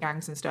drug and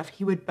gangs and stuff.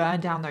 He would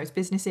burn down those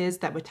businesses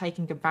that were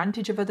taking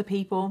advantage of other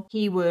people.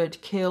 He would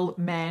kill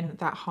men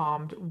that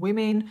harmed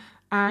women.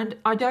 And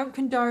I don't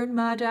condone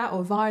murder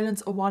or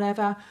violence or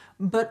whatever,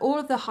 but all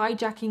of the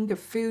hijacking of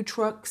food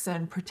trucks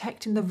and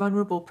protecting the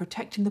vulnerable,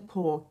 protecting the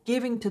poor,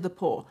 giving to the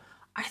poor,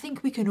 I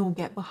think we can all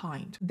get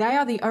behind. They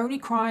are the only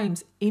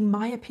crimes, in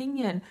my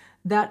opinion,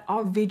 that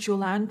are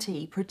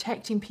vigilante,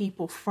 protecting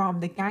people from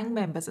the gang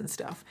members and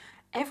stuff.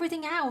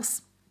 Everything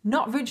else,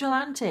 not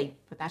vigilante,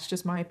 but that's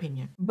just my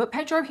opinion. But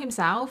Pedro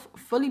himself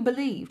fully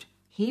believed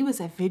he was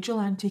a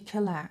vigilante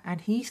killer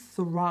and he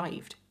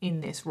thrived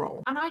in this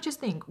role. And I just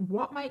think,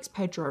 what makes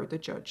Pedro the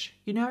judge?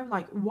 You know,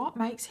 like what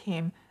makes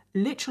him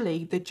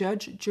literally the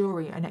judge,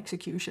 jury, and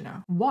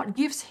executioner? What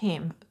gives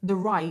him the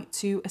right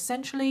to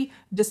essentially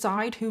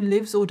decide who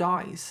lives or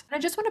dies? And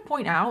I just want to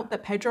point out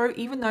that Pedro,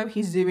 even though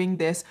he's doing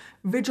this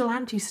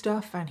vigilante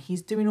stuff and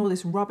he's doing all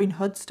this Robin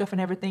Hood stuff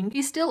and everything,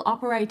 he's still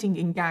operating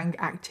in gang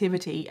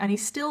activity and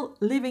he's still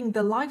living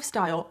the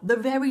lifestyle, the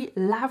very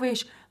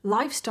lavish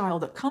lifestyle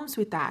that comes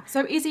with that.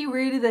 So is he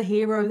really the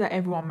hero that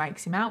everyone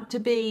makes him out to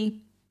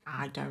be?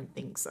 I don't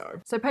think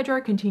so. So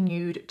Pedro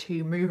continued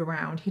to move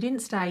around. He didn't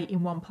stay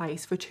in one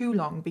place for too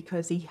long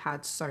because he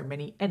had so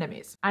many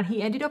enemies. And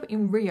he ended up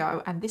in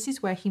Rio, and this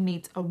is where he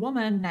meets a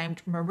woman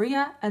named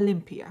Maria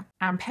Olympia.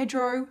 And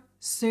Pedro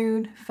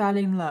soon fell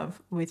in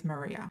love with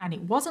Maria. And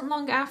it wasn't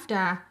long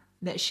after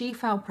that she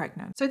fell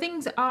pregnant. So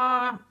things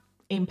are,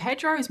 in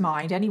Pedro's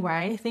mind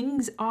anyway,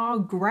 things are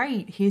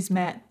great. He's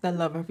met the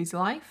love of his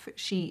life.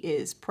 She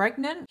is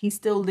pregnant. He's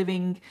still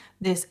living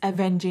this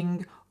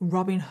avenging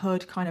Robin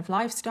Hood kind of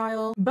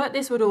lifestyle. But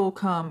this would all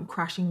come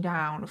crashing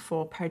down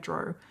for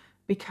Pedro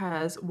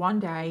because one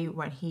day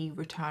when he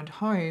returned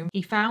home,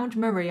 he found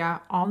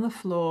Maria on the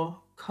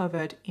floor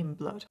covered in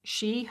blood.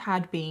 She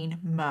had been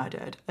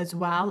murdered, as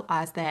well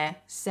as their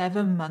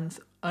 7-month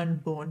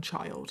unborn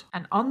child.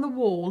 And on the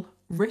wall,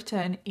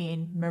 written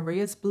in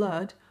Maria's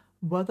blood,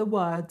 were the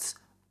words,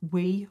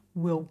 "We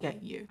will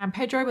get you." And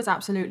Pedro was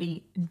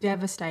absolutely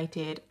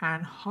devastated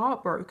and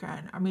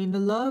heartbroken. I mean, the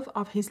love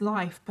of his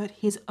life, but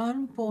his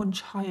unborn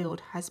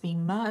child has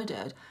been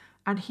murdered.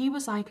 And he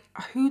was like,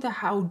 who the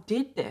hell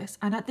did this?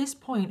 And at this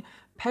point,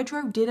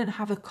 Pedro didn't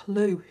have a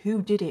clue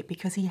who did it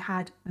because he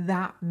had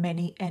that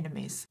many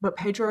enemies. But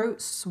Pedro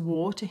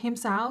swore to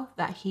himself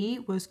that he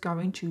was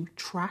going to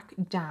track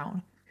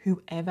down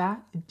whoever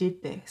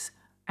did this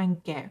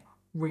and get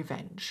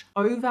revenge.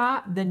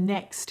 Over the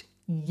next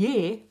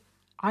year,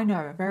 I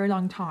know, a very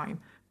long time,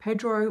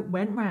 Pedro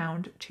went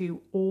round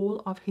to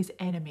all of his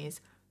enemies,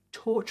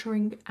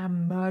 torturing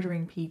and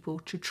murdering people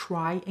to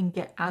try and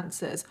get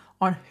answers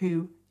on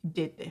who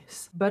did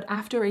this. But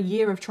after a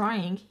year of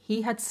trying,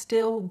 he had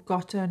still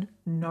gotten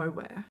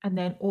nowhere. And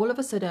then all of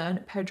a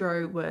sudden,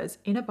 Pedro was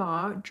in a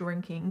bar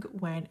drinking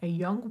when a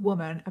young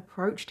woman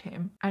approached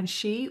him, and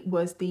she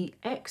was the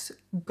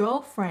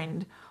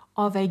ex-girlfriend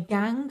of a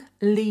gang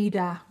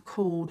leader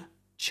called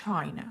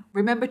China.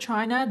 Remember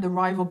China, the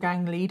rival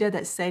gang leader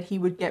that said he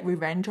would get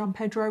revenge on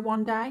Pedro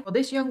one day? Well,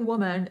 this young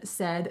woman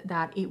said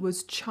that it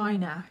was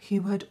China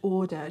who had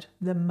ordered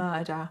the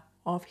murder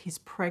of his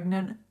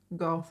pregnant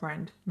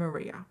girlfriend,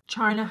 Maria.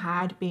 China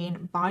had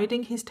been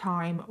biding his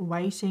time,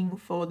 waiting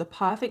for the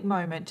perfect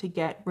moment to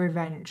get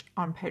revenge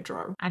on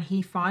Pedro. And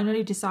he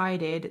finally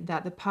decided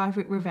that the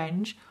perfect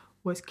revenge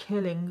was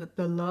killing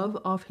the love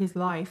of his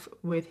life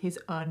with his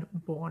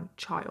unborn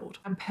child.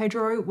 And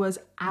Pedro was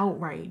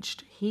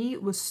outraged. He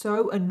was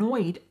so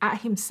annoyed at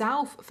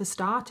himself, for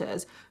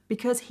starters,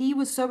 because he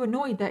was so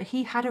annoyed that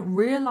he hadn't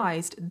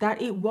realized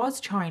that it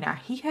was China.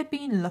 He had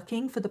been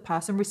looking for the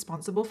person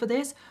responsible for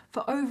this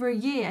for over a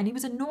year, and he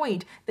was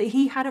annoyed that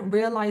he hadn't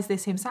realized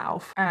this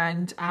himself.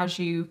 And as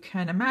you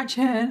can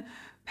imagine,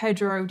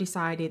 Pedro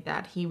decided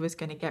that he was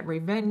going to get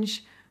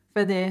revenge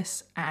for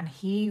this, and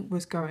he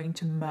was going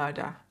to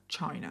murder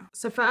China.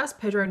 So first,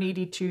 Pedro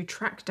needed to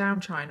track down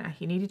China.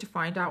 He needed to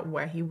find out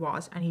where he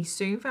was, and he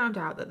soon found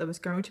out that there was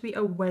going to be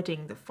a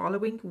wedding the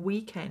following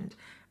weekend,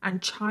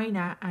 and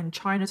China and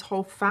China's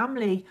whole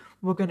family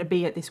were going to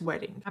be at this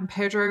wedding. And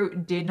Pedro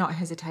did not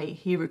hesitate.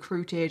 He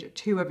recruited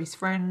 2 of his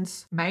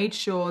friends, made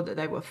sure that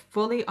they were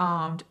fully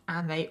armed,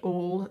 and they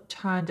all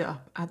turned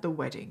up at the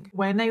wedding.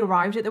 When they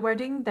arrived at the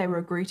wedding, they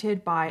were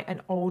greeted by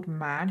an old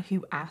man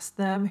who asked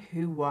them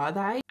who were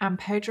they. And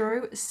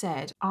Pedro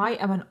said, "I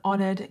am an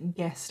honored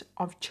guest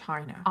of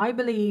China. I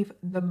believe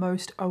the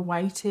most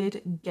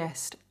awaited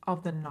guest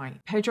of the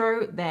night."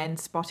 Pedro then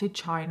spotted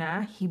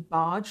China. He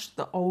barged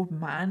the old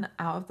man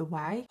out of the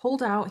way,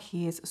 pulled out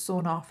his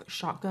sawn-off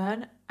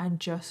shotgun, and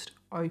just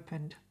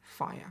opened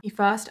fire. He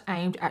first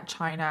aimed at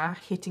China,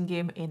 hitting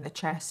him in the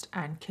chest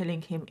and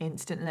killing him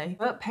instantly.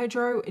 But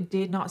Pedro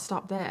did not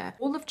stop there.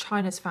 All of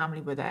China's family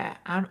were there,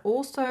 and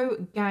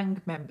also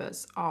gang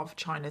members of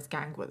China's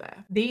gang were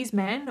there. These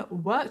men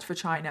worked for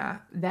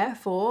China,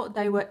 therefore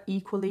they were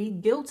equally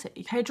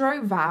guilty.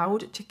 Pedro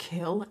vowed to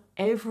kill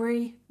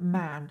every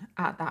man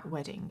at that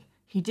wedding.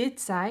 He did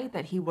say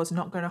that he was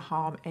not going to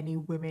harm any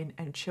women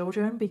and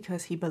children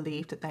because he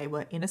believed that they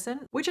were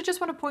innocent, which I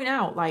just want to point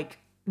out, like,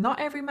 not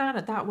every man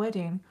at that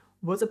wedding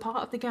was a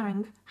part of the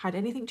gang, had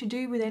anything to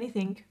do with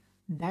anything.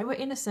 They were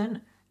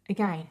innocent.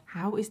 Again,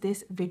 how is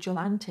this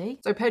vigilante?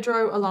 So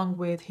Pedro, along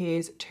with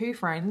his 2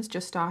 friends,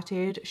 just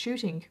started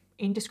shooting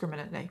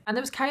indiscriminately. And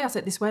there was chaos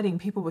at this wedding.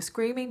 People were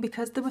screaming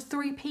because there were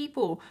 3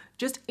 people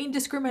just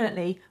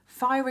indiscriminately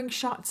firing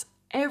shots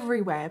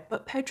everywhere,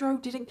 but Pedro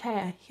didn't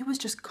care. He was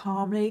just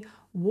calmly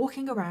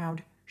walking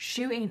around,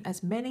 shooting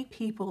as many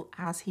people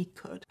as he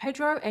could.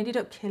 Pedro ended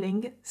up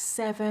killing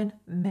 7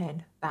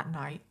 men that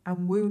night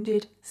and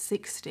wounded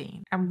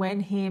 16. And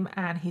when him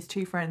and his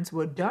 2 friends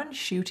were done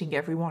shooting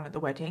everyone at the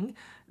wedding,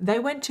 they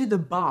went to the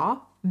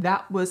bar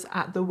that was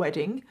at the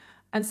wedding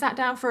and sat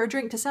down for a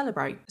drink to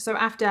celebrate. So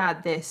after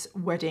this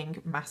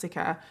wedding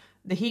massacre,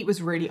 the heat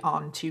was really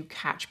on to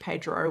catch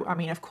Pedro. I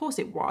mean, of course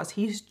it was.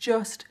 He's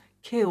just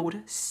killed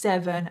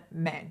 7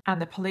 men.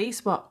 And the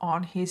police were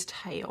on his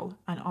tail.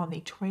 And on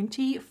the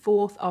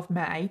 24th of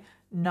May,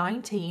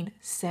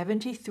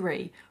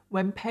 1973,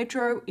 when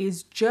Pedro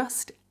is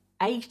just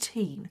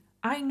 18,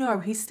 I know,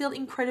 he's still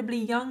incredibly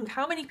young.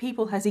 How many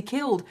people has he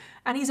killed?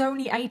 And he's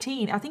only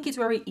 18. I think it's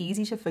very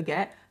easy to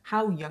forget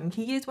how young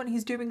he is when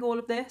he's doing all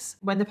of this.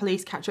 When the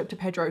police catch up to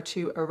Pedro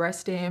to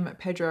arrest him,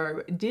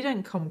 Pedro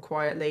didn't come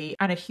quietly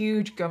and a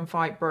huge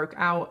gunfight broke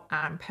out,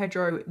 and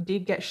Pedro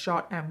did get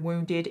shot and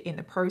wounded in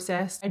the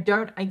process. I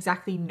don't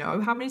exactly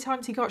know how many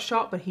times he got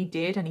shot, but he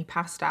did, and he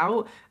passed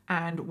out.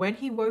 And when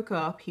he woke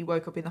up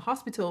in the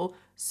hospital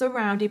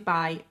surrounded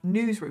by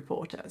news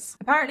reporters.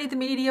 Apparently the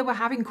media were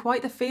having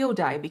quite the field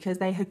day because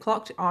they had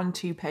clocked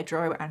onto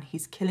Pedro and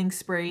his killing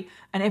spree,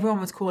 and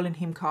everyone was calling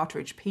him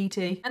Cartridge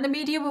Petey. And the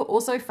media were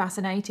also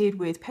fascinated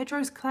with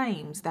Pedro's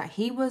claims that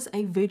he was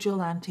a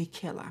vigilante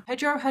killer.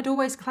 Pedro had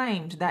always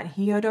claimed that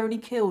he had only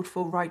killed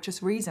for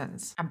righteous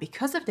reasons, and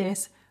because of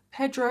this,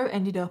 Pedro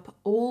ended up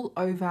all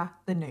over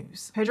the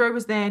news. Pedro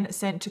was then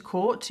sent to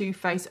court to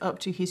face up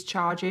to his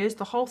charges.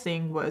 The whole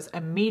thing was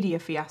a media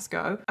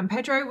fiasco, and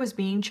Pedro was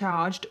being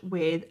charged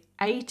with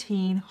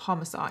 18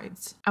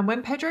 homicides. And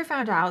when Pedro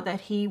found out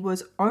that he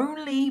was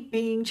only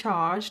being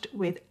charged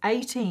with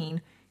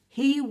 18,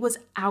 he was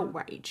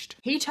outraged.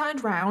 He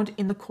turned round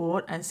in the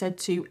court and said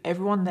to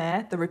everyone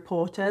there, the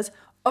reporters,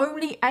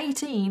 "Only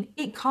 18?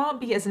 It can't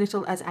be as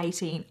little as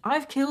 18.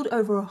 I've killed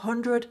over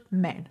 100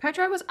 men."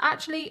 Pedro was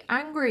actually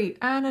angry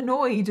and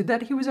annoyed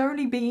that he was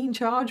only being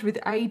charged with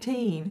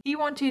 18. He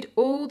wanted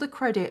all the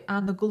credit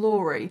and the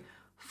glory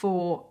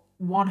for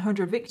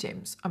 100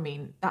 victims. I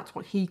mean, that's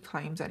what he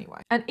claims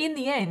anyway. And in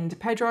the end,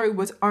 Pedro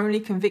was only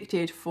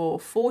convicted for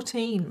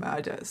 14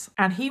 murders,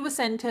 and he was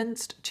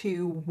sentenced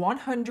to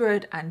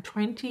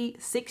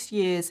 126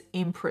 years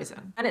in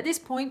prison. And at this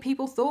point,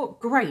 people thought,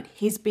 great,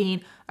 he's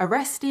been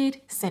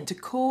arrested, sent to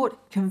court,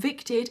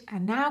 convicted,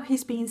 and now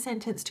he's been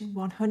sentenced to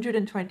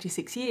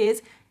 126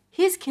 years.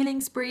 His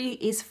killing spree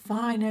is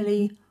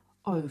finally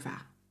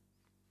over.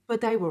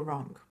 But they were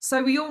wrong.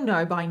 So we all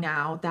know by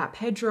now that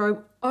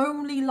Pedro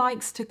only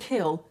likes to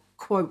kill,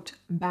 quote,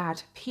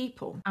 bad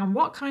people. And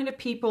what kind of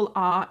people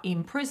are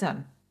in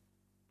prison?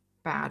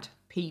 Bad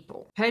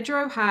people.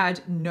 Pedro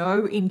had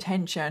no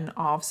intention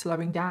of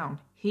slowing down.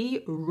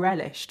 He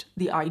relished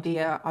the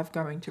idea of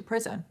going to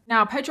prison.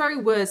 Now, Pedro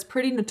was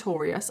pretty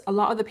notorious. A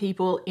lot of the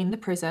people in the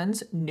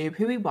prisons knew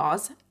who he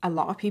was. A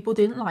lot of people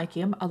didn't like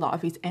him. A lot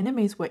of his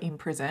enemies were in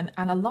prison,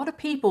 and a lot of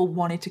people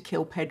wanted to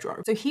kill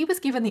Pedro. So he was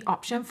given the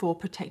option for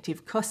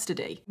protective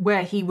custody,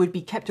 where he would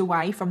be kept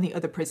away from the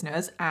other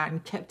prisoners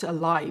and kept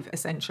alive,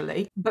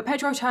 essentially. But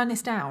Pedro turned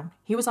this down.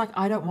 He was like,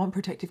 I don't want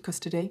protective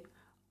custody.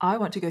 I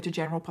want to go to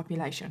general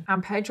population.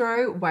 And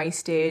Pedro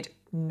wasted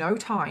no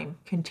time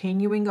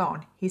continuing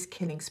on his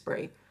killing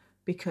spree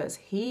because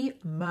he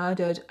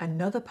murdered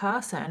another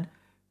person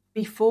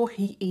before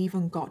he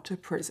even got to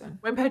prison.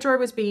 When Pedro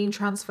was being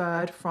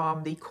transferred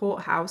from the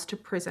courthouse to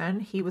prison,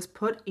 he was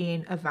put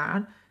in a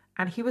van,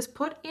 and he was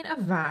put in a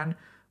van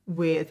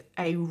with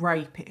a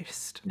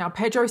rapist. Now,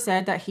 Pedro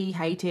said that he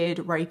hated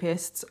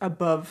rapists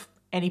above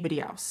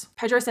anybody else.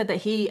 Pedro said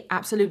that he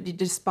absolutely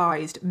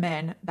despised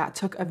men that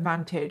took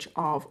advantage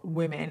of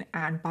women,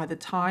 and by the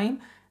time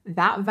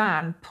that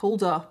van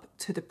pulled up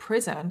to the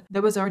prison,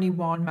 there was only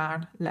one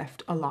man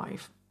left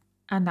alive,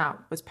 and that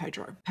was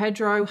Pedro.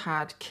 Pedro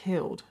had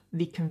killed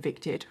the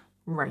convicted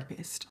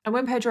rapist. And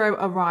when Pedro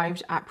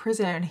arrived at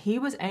prison, he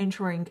was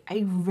entering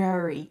a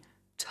very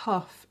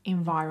tough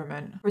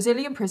environment.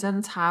 Brazilian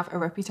prisons have a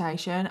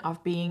reputation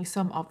of being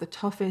some of the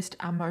toughest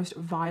and most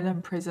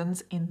violent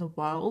prisons in the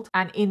world.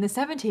 And in the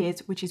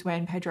 70s, which is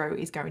when Pedro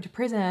is going to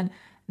prison,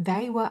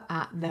 they were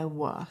at their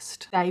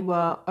worst. They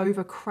were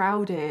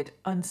overcrowded,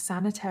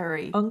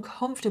 unsanitary,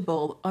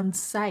 uncomfortable,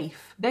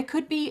 unsafe. There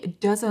could be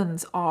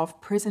dozens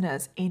of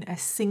prisoners in a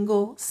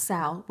single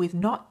cell with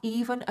not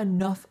even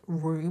enough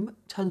room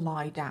to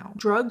lie down.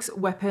 Drugs,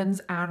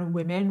 weapons, and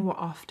women were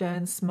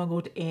often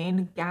smuggled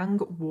in. Gang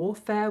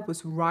warfare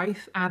was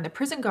rife, and the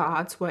prison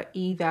guards were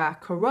either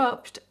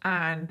corrupt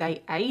and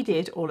they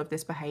aided all of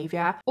this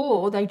behavior,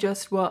 or they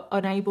just were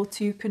unable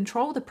to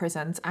control the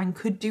prisons and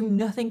could do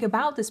nothing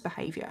about this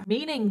behavior,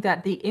 meaning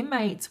that the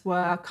inmates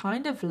were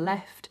kind of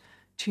left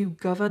to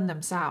govern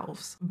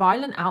themselves.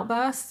 Violent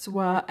outbursts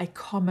were a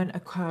common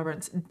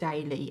occurrence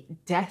daily.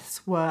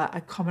 Deaths were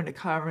a common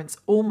occurrence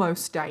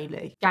almost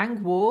daily.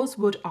 Gang wars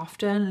would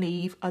often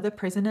leave other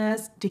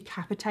prisoners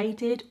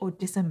decapitated or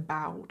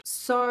disemboweled.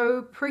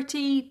 So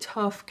pretty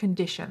tough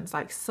conditions,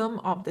 like some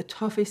of the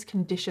toughest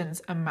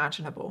conditions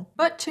imaginable.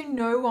 But to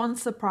no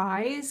one's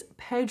surprise,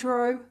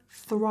 Pedro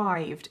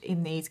thrived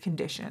in these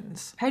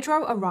conditions.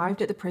 Pedro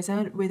arrived at the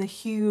prison with a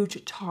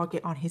huge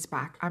target on his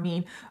back. I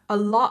mean, a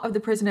lot of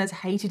the prisoners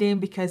hated him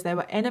because they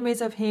were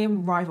enemies of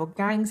him, rival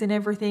gangs and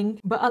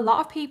everything. But a lot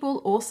of people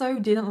also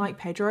didn't like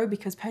Pedro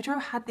because Pedro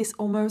had this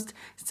almost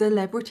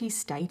celebrity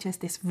status,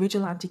 this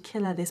vigilante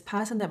killer, this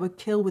person that would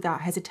kill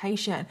without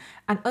hesitation.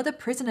 And other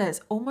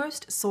prisoners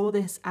almost saw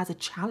this as a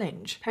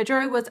challenge.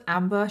 Pedro was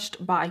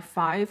ambushed by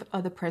 5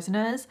 other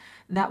prisoners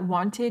that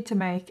wanted to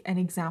make an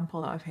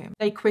example of him.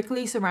 They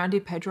quickly surrounded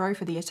Pedro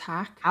for the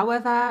attack.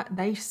 However,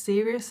 they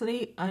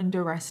seriously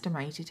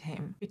underestimated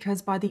him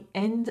because by the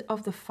end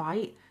of the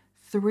fight,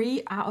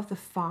 3 out of the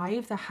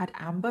 5 that had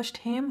ambushed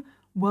him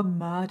were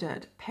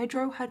murdered.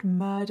 Pedro had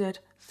murdered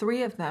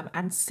 3 of them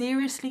and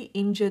seriously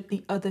injured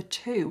the other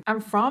 2.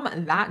 And from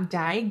that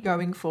day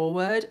going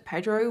forward,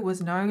 Pedro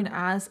was known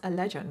as a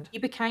legend. He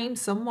became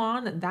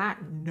someone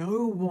that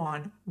no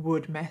one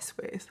would mess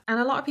with. And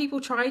a lot of people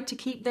tried to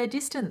keep their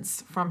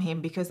distance from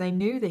him because they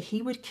knew that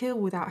he would kill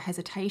without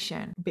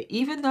hesitation. But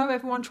even though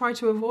everyone tried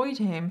to avoid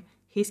him,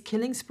 his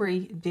killing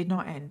spree did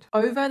not end.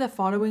 Over the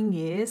following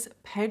years,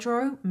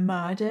 Pedro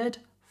murdered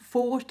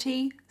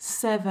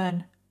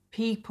 47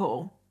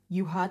 people.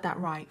 You heard that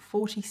right,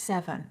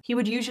 47. He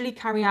would usually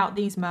carry out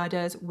these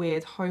murders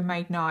with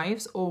homemade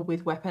knives or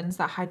with weapons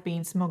that had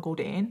been smuggled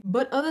in.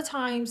 But other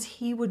times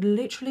he would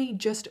literally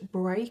just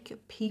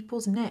break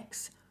people's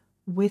necks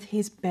with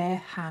his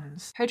bare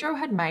hands. Pedro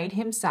had made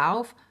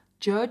himself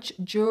judge,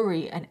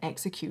 jury, and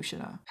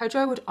executioner.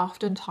 Pedro would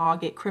often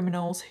target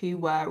criminals who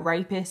were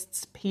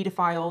rapists,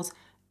 pedophiles,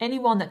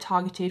 anyone that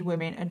targeted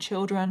women and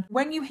children.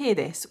 When you hear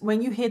this,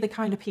 when you hear the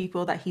kind of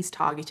people that he's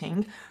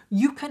targeting,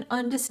 you can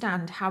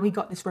understand how he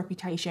got this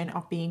reputation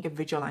of being a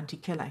vigilante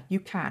killer. You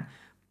can.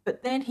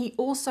 But then he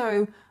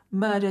also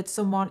murdered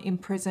someone in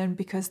prison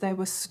because they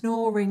were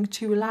snoring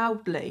too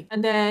loudly.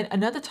 And then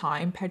another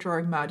time,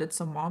 Pedro murdered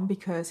someone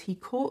because he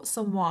caught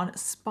someone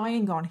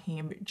spying on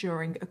him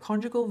during a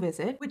conjugal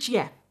visit, which,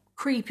 yeah,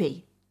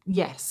 creepy,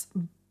 yes.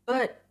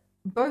 But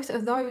both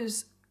of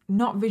those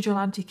not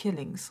vigilante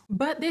killings.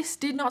 But this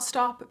did not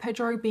stop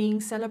Pedro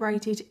being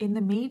celebrated in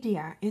the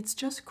media. It's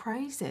just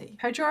crazy.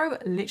 Pedro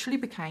literally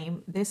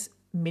became this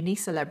mini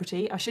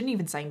celebrity. I shouldn't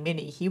even say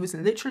mini. He was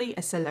literally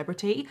a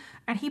celebrity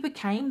and he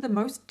became the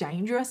most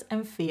dangerous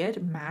and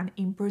feared man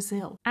in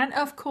Brazil. And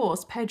of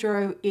course,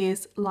 Pedro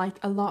is like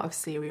a lot of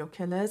serial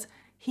killers.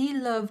 He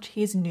loved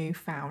his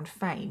newfound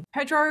fame.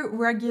 Pedro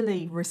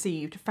regularly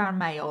received fan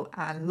mail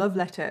and love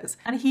letters,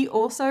 and he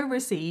also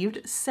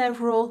received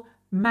several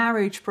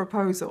marriage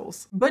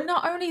proposals. But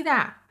not only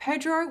that,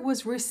 Pedro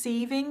was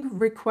receiving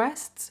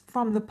requests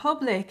from the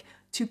public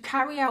to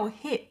carry out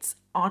hits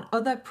on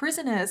other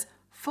prisoners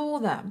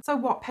for them. So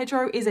what,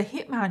 Pedro is a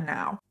hitman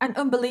now? And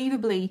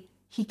unbelievably,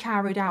 he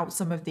carried out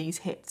some of these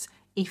hits.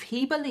 If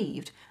he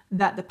believed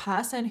that the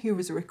person who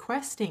was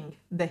requesting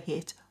the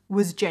hit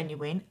was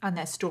genuine and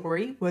their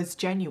story was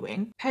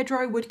genuine,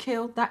 Pedro would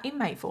kill that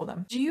inmate for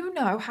them. Do you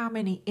know how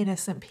many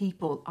innocent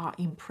people are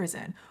in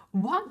prison?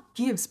 What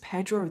gives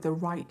Pedro the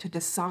right to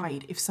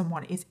decide if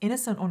someone is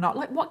innocent or not?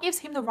 Like, what gives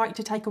him the right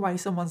to take away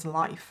someone's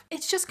life?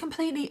 It's just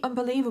completely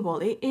unbelievable.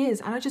 It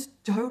is. And I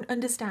just don't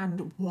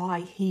understand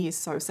why he is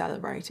so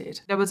celebrated.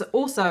 There was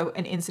also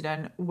an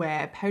incident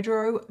where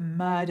Pedro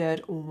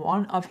murdered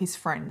one of his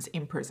friends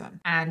in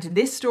prison. And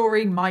this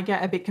story might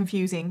get a bit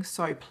confusing,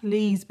 so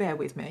please bear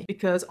with me,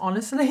 because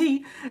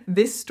honestly,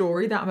 this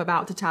story that I'm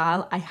about to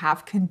tell, I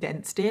have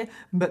condensed it,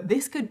 but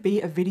this could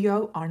be a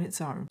video on its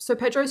own. So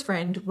Pedro's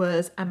friend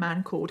was a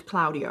man called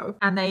Claudio,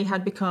 and they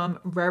had become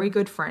very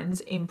good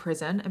friends in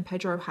prison, and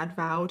Pedro had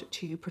vowed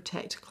to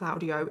protect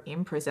Claudio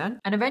in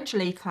prison. And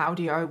eventually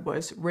Claudio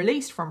was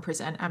released from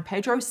prison, and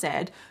Pedro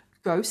said,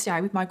 "Go stay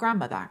with my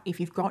grandmother.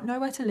 If you've got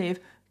nowhere to live,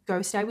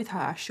 go stay with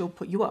her, she'll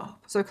put you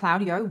up." So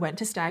Claudio went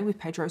to stay with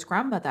Pedro's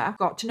grandmother,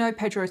 got to know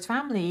Pedro's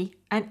family,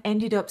 and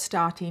ended up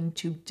starting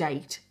to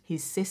date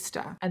his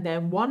sister. And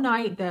then one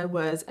night there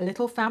was a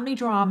little family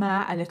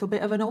drama, a little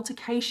bit of an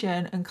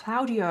altercation, and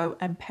Claudio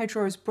and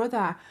Pedro's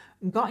brother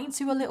got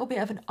into a little bit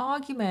of an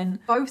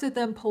argument. Both of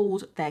them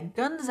pulled their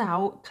guns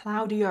out.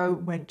 Claudio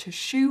went to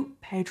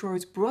shoot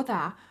Pedro's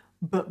brother,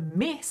 but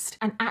missed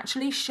and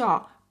actually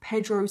shot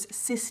Pedro's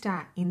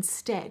sister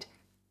instead,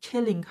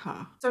 killing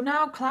her. So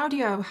now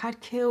Claudio had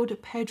killed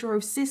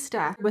Pedro's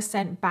sister, was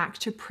sent back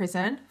to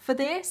prison for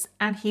this,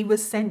 and he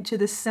was sent to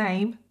the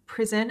same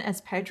prison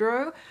as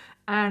Pedro.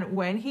 And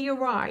when he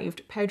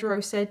arrived,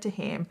 Pedro said to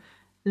him,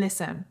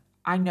 "Listen,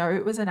 I know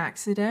it was an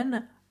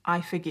accident.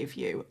 I forgive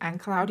you." And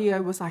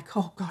Claudio was like,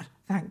 "Oh God,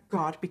 thank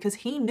God, because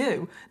he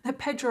knew that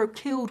Pedro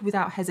killed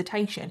without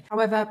hesitation.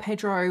 However,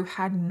 Pedro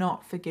had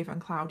not forgiven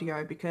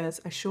Claudio because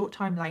a short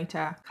time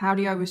later,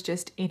 Claudio was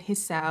just in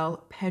his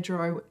cell.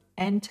 Pedro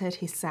entered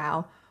his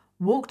cell,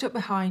 walked up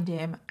behind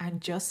him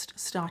and just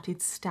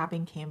started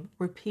stabbing him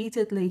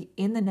repeatedly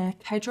in the neck.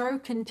 Pedro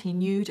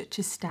continued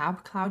to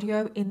stab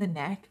Claudio in the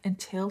neck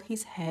until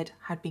his head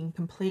had been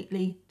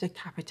completely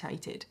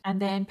decapitated.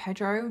 And then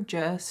Pedro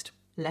just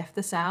left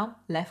the cell,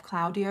 left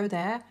Claudio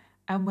there,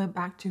 and went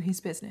back to his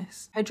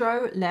business.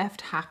 Pedro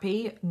left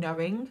happy,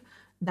 knowing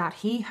that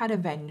he had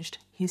avenged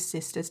his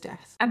sister's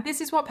death. And this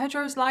is what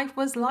Pedro's life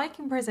was like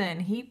in prison.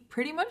 He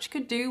pretty much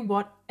could do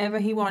whatever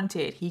he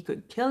wanted. He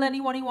could kill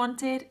anyone he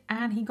wanted,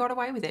 and he got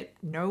away with it.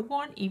 No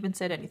one even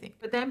said anything.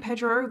 But then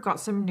Pedro got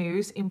some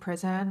news in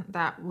prison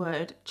that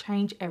would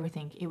change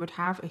everything. It would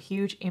have a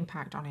huge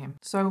impact on him.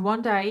 So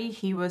one day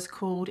he was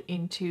called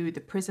into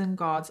the prison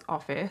guard's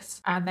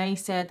office, and they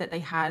said that they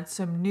had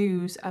some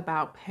news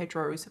about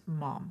Pedro's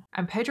mom.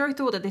 And Pedro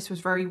thought that this was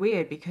very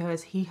weird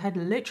because he had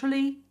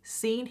literally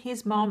seen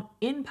his mom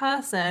in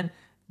person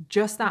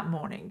just that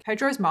morning.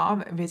 Pedro's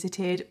mom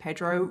visited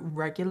Pedro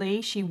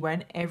regularly. She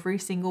went every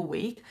single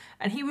week,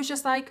 and he was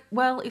just like,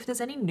 well, if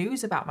there's any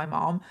news about my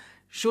mom,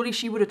 surely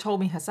she would have told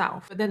me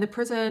herself. But then the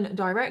prison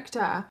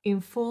director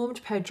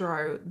informed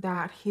Pedro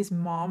that his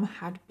mom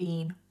had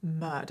been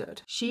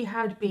murdered. She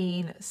had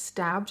been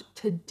stabbed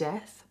to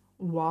death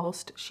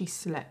whilst she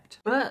slept.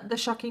 But the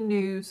shocking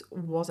news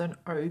wasn't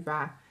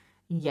over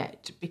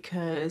yet,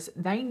 because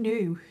they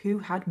knew who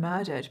had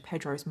murdered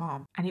Pedro's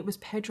mom, and it was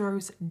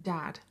Pedro's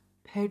dad,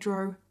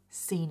 Pedro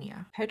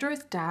Sr.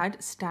 Pedro's dad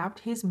stabbed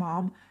his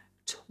mom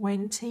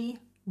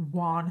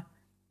 21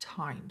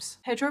 times.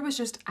 Pedro was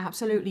just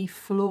absolutely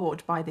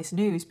floored by this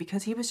news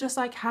because he was just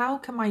like, how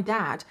can my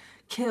dad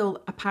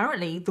kill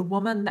apparently the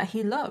woman that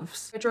he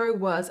loves? Pedro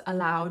was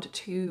allowed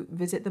to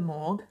visit the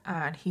morgue,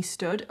 and he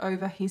stood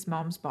over his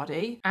mom's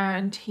body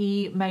and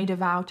he made a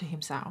vow to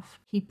himself.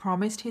 He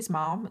promised his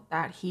mom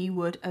that he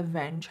would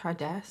avenge her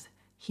death,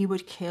 he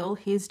would kill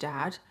his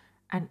dad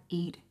and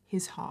eat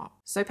his heart.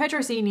 So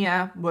Pedro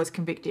Sr. was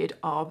convicted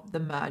of the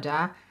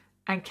murder,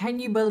 and can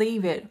you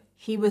believe it?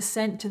 He was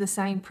sent to the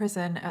same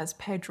prison as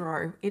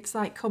Pedro. It's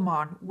like, come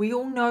on, we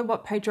all know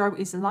what Pedro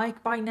is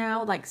like by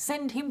now. Like,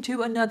 send him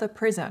to another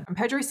prison. And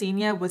Pedro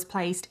Sr. was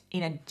placed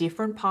in a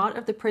different part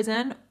of the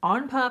prison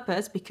on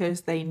purpose because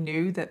they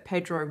knew that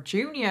Pedro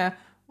Jr.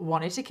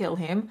 wanted to kill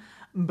him.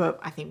 But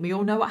I think we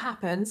all know what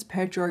happens.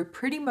 Pedro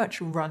pretty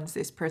much runs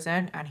this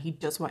prison and he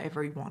does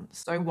whatever he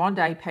wants. So one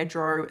day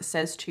Pedro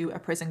says to a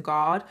prison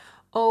guard,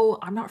 oh,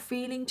 I'm not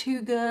feeling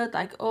too good,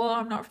 like, oh,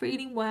 I'm not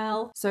feeling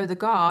well. So the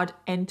guard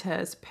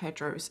enters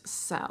Pedro's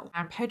cell,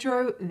 and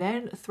Pedro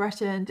then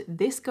threatened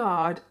this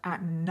guard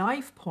at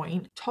knife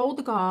point, told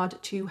the guard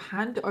to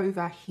hand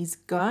over his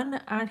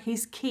gun and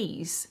his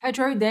keys.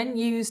 Pedro then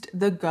used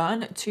the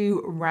gun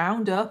to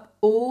round up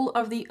all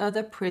of the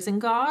other prison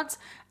guards,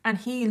 and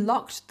he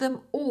locked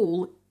them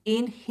all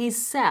in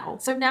his cell.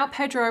 So now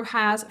Pedro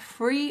has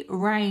free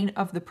reign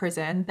of the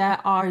prison.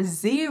 There are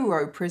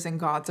 0 prison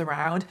guards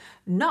around.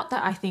 Not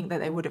that I think that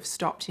they would have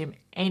stopped him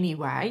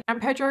anyway. And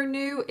Pedro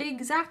knew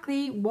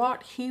exactly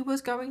what he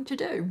was going to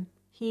do.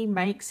 He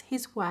makes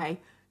his way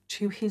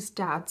to his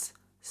dad's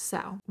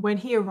cell. When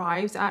he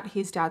arrives at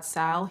his dad's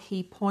cell,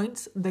 he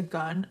points the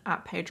gun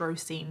at Pedro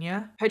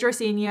Sr. Pedro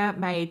Sr.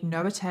 made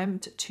no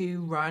attempt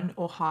to run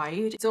or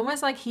hide. It's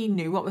almost like he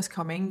knew what was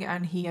coming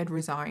and he had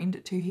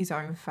resigned to his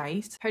own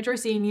fate. Pedro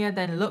Sr.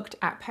 then looked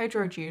at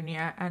Pedro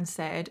Jr. and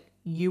said,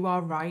 "You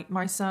are right,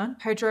 my son."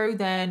 Pedro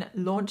then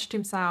launched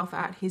himself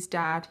at his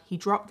dad. He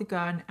dropped the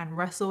gun and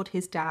wrestled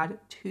his dad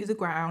to the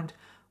ground,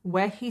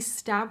 where he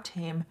stabbed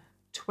him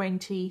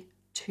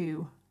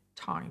 22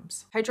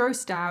 times. Pedro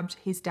stabbed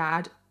his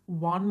dad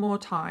one more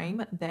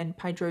time, then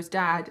Pedro's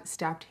dad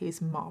stabbed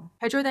his mom.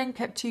 Pedro then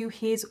kept to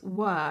his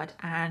word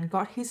and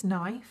got his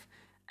knife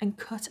and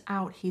cut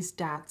out his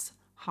dad's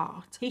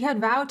heart. He had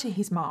vowed to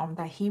his mom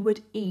that he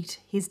would eat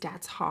his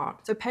dad's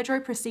heart. So Pedro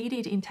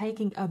proceeded in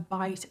taking a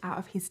bite out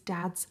of his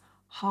dad's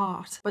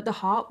heart, but the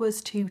heart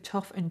was too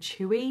tough and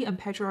chewy and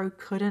Pedro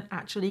couldn't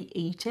actually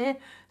eat it,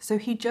 so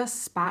he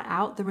just spat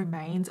out the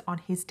remains on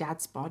his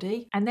dad's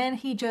body, and then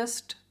he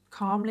just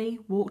calmly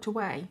walked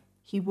away.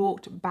 He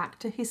walked back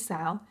to his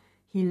cell.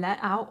 He let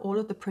out all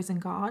of the prison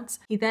guards.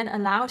 He then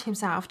allowed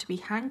himself to be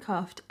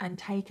handcuffed and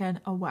taken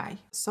away.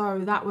 So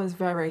that was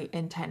very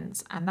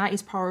intense, and that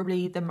is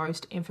probably the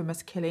most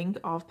infamous killing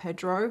of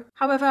Pedro.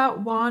 However,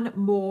 one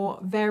more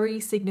very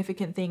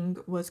significant thing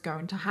was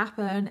going to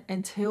happen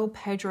until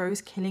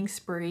Pedro's killing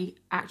spree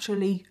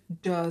actually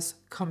does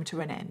come to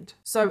an end.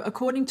 So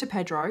according to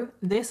Pedro,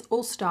 this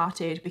all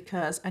started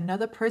because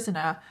another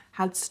prisoner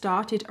had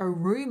started a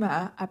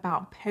rumor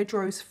about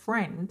Pedro's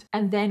friend,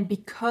 and then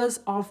because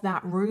of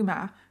that rumor,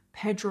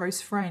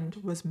 Pedro's friend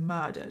was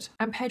murdered.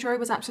 And Pedro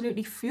was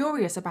absolutely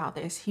furious about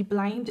this. He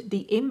blamed the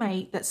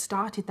inmate that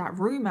started that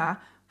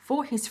rumor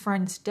for his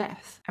friend's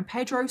death, and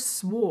Pedro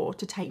swore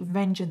to take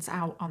vengeance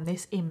out on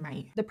this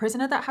inmate. The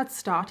prisoner that had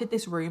started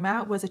this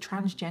rumor was a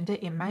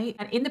transgender inmate,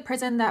 and in the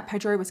prison that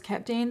Pedro was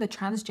kept in, the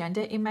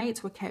transgender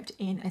inmates were kept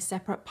in a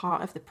separate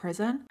part of the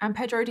prison, and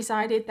Pedro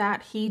decided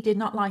that he did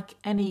not like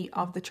any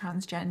of the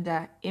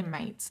transgender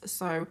inmates,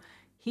 so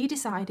he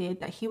decided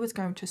that he was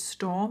going to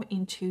storm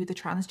into the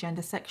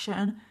transgender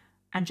section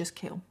and just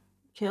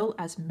kill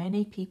as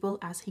many people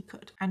as he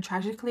could. And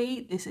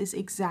tragically, this is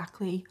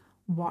exactly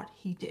what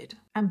he did.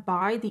 And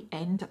by the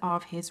end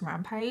of his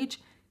rampage,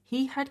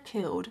 he had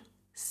killed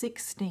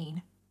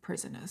 16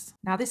 prisoners.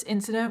 Now, this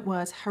incident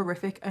was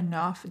horrific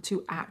enough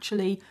to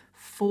actually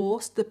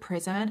force the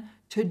prison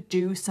to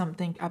do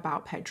something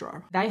about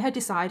Pedro. They had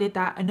decided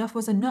that enough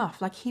was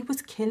enough, like he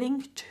was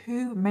killing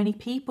too many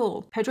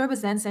people. Pedro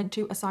was then sent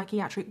to a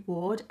psychiatric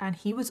ward, and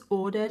he was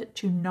ordered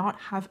to not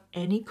have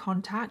any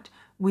contact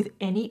with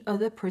any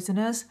other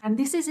prisoners. And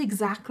this is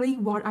exactly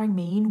what I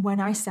mean when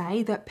I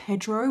say that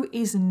Pedro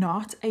is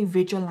not a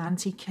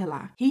vigilante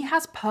killer. He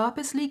has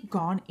purposely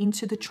gone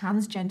into the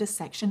transgender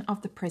section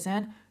of the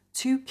prison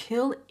to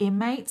kill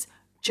inmates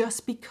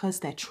just because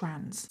they're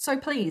trans. So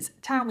please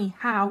tell me,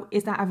 how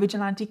is that a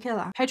vigilante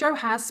killer? Pedro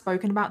has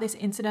spoken about this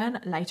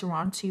incident later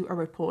on to a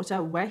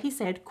reporter where he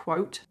said,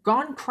 quote,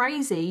 "Gone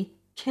crazy,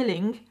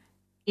 killing,"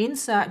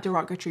 insert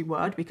derogatory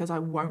word because I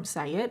won't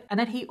say it. And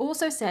then he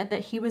also said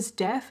that he was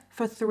deaf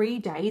for 3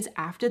 days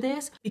after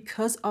this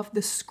because of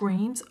the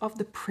screams of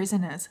the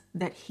prisoners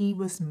that he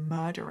was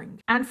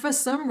murdering. And for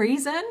some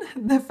reason,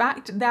 the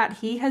fact that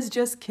he has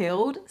just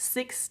killed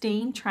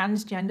 16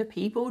 transgender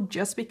people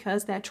just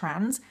because they're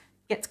trans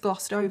gets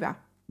glossed over.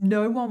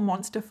 No one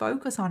wants to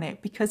focus on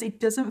it because it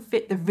doesn't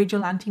fit the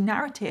vigilante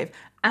narrative,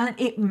 and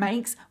it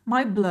makes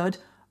my blood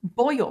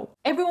boil.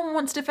 Everyone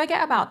wants to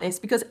forget about this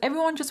because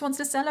everyone just wants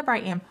to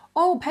celebrate him.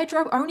 Oh,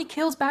 Pedro only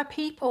kills bad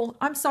people.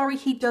 I'm sorry,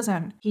 he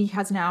doesn't. He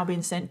has now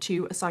been sent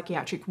to a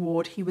psychiatric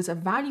ward. He was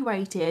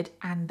evaluated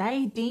and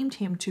they deemed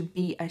him to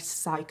be a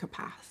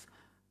psychopath.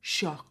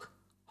 Shock.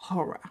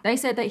 Horror. They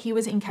said that he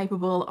was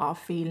incapable of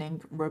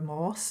feeling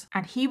remorse,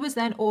 and he was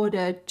then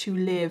ordered to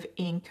live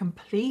in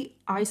complete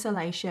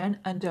isolation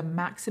under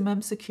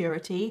maximum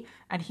security,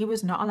 and he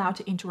was not allowed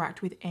to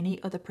interact with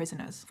any other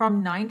prisoners.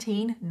 From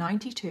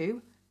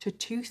 1992 to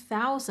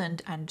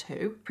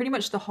 2002, pretty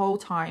much the whole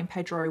time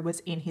Pedro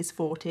was in his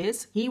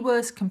 40s, he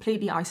was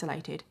completely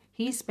isolated.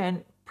 He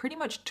spent pretty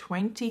much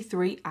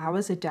 23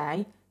 hours a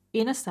day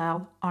in a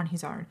cell on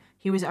his own.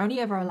 He was only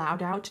ever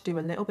allowed out to do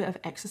a little bit of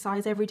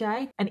exercise every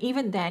day, and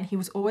even then he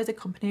was always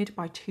accompanied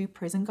by 2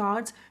 prison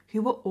guards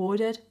who were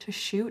ordered to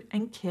shoot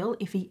and kill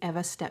if he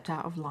ever stepped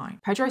out of line.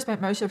 Pedro spent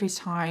most of his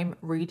time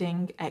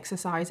reading,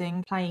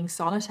 exercising, playing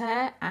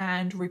solitaire,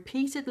 and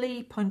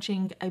repeatedly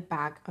punching a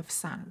bag of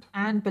sand.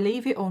 And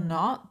believe it or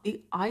not,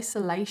 the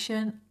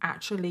isolation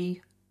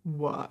actually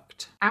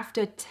worked.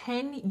 After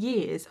 10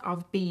 years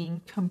of being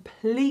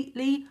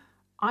completely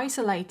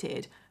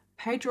isolated,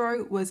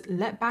 Pedro was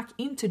let back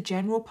into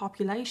general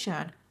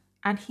population,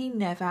 and he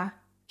never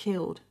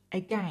killed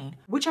again.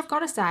 Which I've got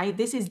to say,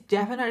 this is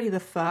definitely the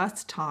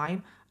first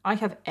time I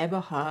have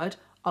ever heard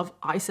of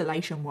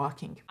isolation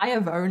working. I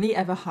have only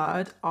ever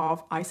heard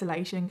of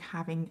isolation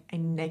having a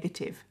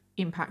negative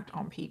impact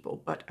on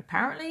people, but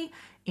apparently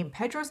in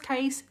Pedro's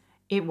case,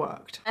 it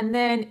worked. And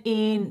then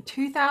in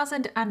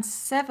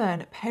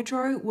 2007,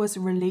 Pedro was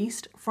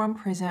released from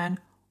prison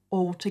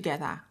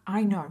altogether.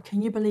 I know,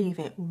 can you believe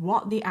it?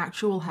 What the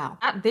actual hell?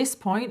 At this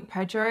point,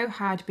 Pedro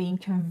had been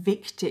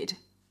convicted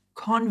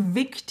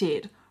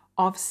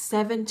of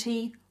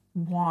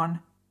 71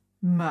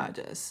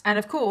 murders. And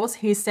of course,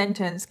 his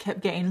sentence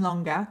kept getting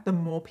longer the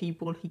more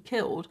people he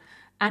killed.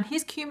 And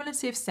his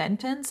cumulative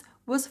sentence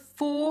was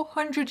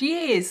 400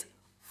 years.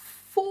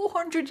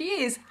 400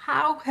 years.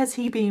 How has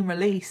he been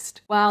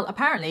released? Well,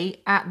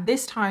 apparently at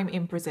this time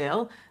in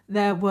Brazil,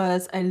 there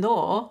was a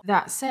law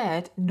that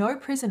said no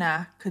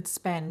prisoner could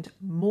spend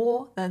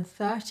more than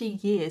 30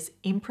 years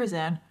in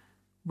prison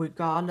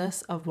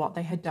regardless of what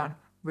they had done,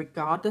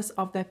 regardless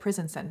of their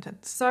prison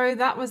sentence. So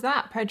that was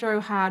that.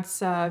 Pedro had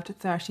served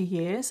 30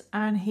 years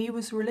and he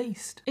was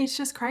released. It's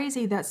just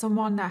crazy that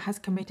someone that has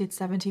committed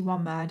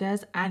 71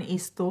 murders and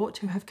is thought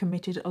to have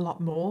committed a lot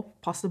more,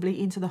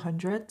 possibly into the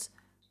hundreds,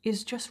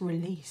 is just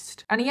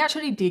released. And he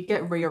actually did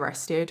get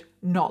rearrested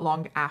not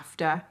long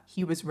after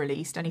he was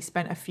released, and he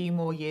spent a few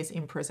more years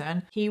in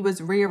prison. He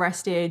was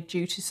rearrested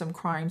due to some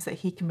crimes that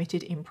he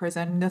committed in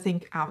prison,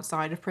 nothing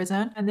outside of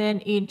prison. And then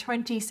in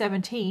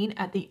 2017,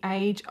 at the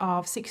age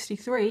of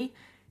 63,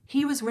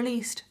 he was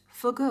released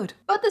for good.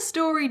 But the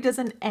story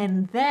doesn't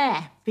end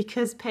there,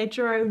 because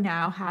Pedro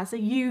now has a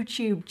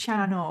YouTube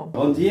channel.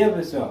 Bom dia,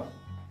 pessoal.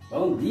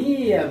 Bom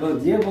dia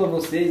pra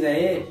vocês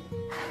aí,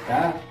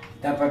 tá?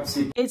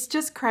 It's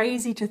just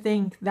crazy to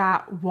think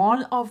that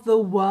one of the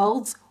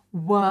world's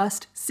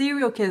worst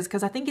serial killers,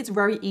 because I think it's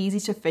very easy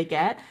to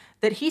forget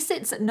that he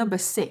sits at number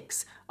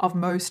 6 of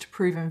most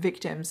proven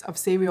victims of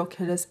serial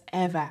killers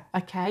ever,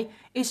 okay?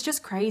 It's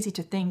just crazy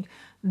to think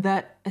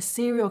that a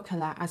serial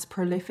killer as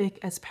prolific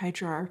as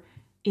Pedro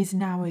is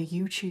now a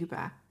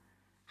YouTuber.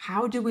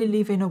 How do we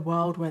live in a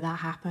world where that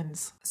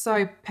happens?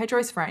 So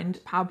Pedro's friend,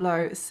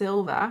 Pablo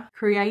Silva,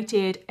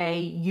 created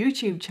a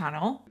YouTube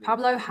channel.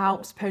 Pablo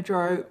helps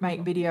Pedro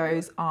make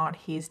videos on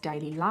his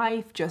daily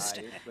life, just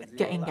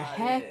getting a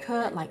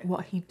haircut, like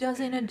what he does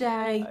in a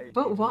day.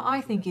 But what I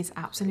think is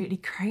absolutely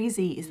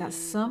crazy is that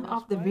some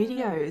of the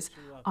videos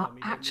are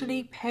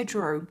actually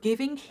Pedro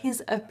giving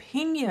his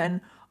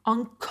opinion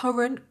on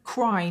current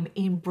crime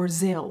in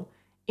Brazil.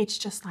 It's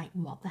just like,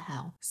 what the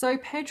hell? So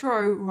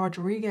Pedro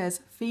Rodriguez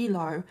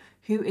Filho,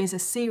 who is a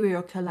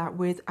serial killer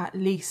with at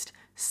least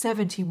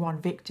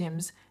 71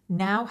 victims,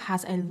 now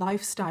has a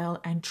lifestyle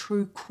and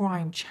true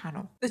crime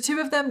channel. The two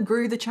of them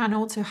grew the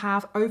channel to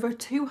have over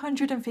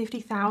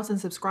 250,000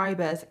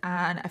 subscribers,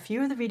 and a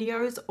few of the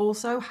videos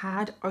also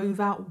had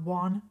over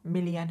 1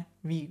 million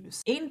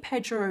views. In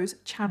Pedro's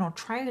channel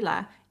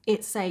trailer,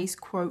 it says,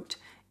 quote,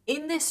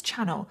 "In this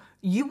channel,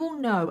 you will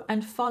know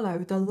and follow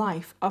the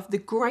life of the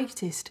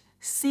greatest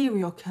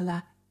serial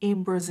killer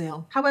in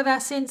Brazil." However,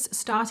 since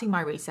starting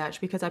my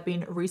research, because I've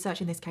been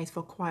researching this case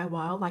for quite a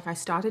while, like I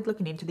started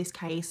looking into this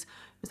case,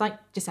 it was like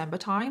December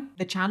time.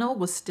 The channel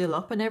was still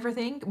up and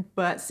everything,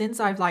 but since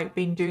I've like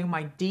been doing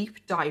my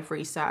deep dive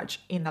research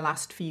in the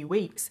last few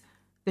weeks,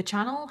 the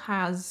channel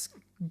has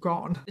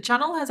gone. The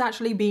channel has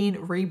actually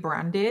been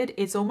rebranded.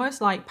 It's almost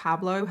like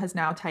Pablo has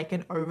now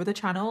taken over the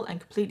channel and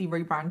completely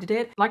rebranded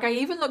it. Like, I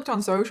even looked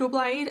on Social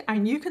Blade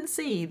and you can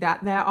see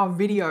that there are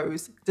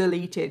videos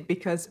deleted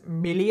because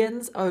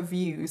millions of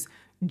views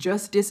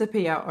just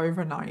disappear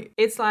overnight.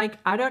 It's like,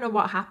 I don't know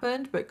what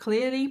happened, but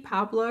clearly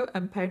Pablo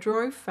and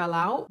Pedro fell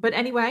out. But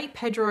anyway,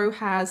 Pedro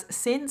has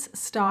since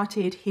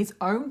started his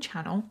own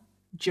channel,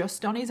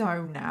 just on his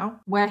own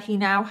now, where he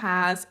now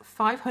has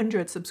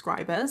 500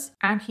 subscribers,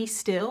 and he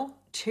still,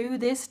 to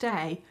this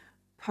day,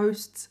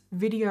 posts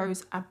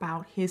videos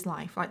about his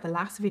life. Like the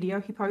last video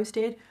he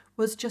posted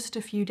was just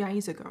a few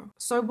days ago.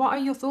 So what are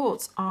your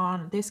thoughts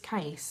on this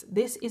case?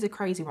 This is a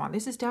crazy one.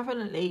 This is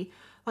definitely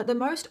like the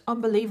most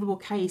unbelievable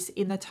case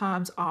in the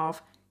terms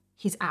of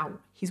he's out.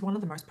 He's one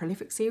of the most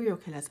prolific serial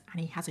killers and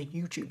he has a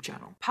YouTube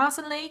channel.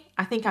 Personally,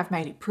 I think I've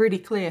made it pretty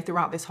clear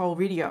throughout this whole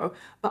video,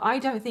 but I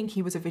don't think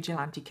he was a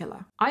vigilante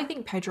killer. I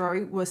think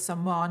Pedro was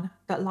someone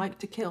that liked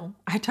to kill.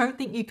 I don't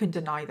think you can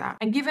deny that.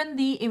 And given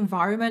the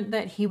environment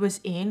that he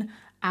was in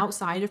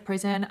outside of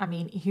prison, I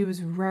mean, he was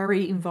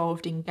very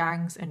involved in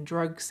gangs and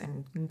drugs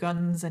and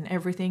guns and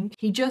everything.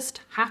 He just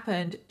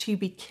happened to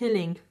be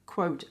killing,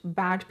 quote,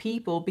 bad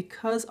people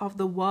because of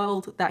the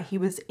world that he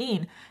was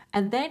in.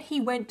 And then he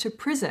went to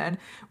prison,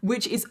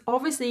 which is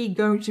obviously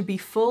going to be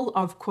full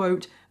of,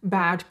 quote,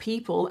 bad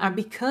people. And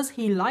because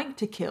he liked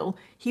to kill,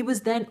 he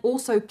was then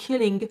also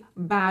killing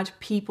bad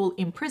people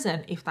in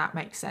prison, if that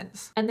makes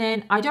sense. And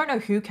then I don't know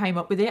who came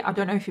up with it. I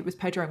don't know if it was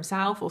Pedro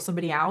himself or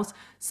somebody else.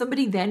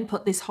 Somebody then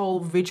put this whole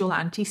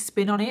vigilante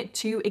spin on it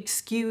to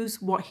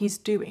excuse what he's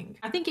doing.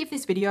 I think if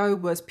this video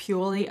was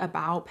purely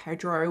about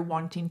Pedro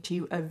wanting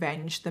to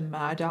avenge the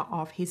murder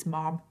of his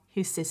mom,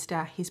 his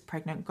sister, his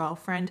pregnant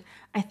girlfriend,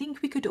 I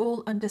think we could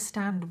all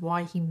understand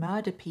why he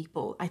murdered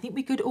people. I think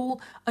we could all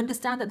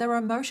understand that there are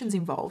emotions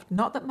involved.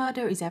 Not that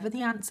murder is ever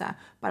the answer,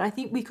 but I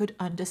think we could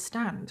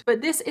understand.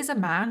 But this is a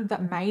man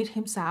that made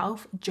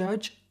himself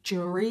judge,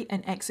 jury,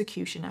 and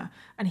executioner,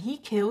 and he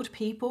killed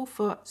people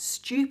for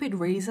stupid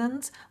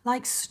reasons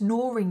like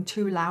snoring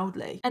too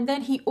loudly. And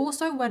then he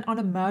also went on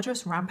a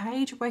murderous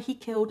rampage where he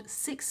killed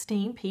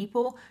 16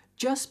 people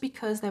just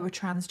because they were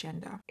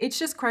transgender. It's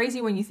just crazy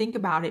when you think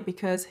about it,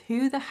 because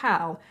who the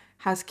hell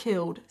has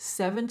killed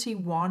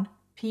 71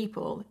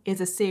 people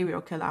is a serial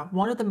killer,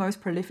 one of the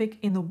most prolific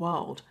in the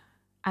world,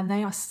 and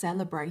they are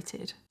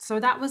celebrated. So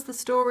that was the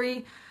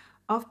story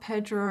of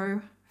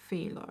Pedro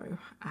Filho.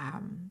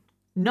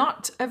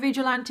 Not a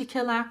vigilante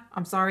killer.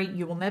 I'm sorry,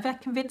 you will never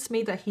convince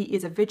me that he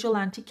is a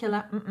vigilante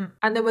killer.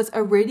 And there was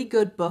a really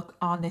good book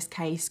on this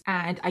case,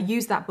 and I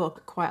used that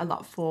book quite a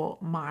lot for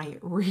my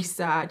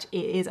research.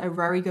 It is a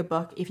very good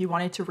book if you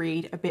wanted to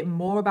read a bit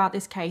more about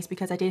this case,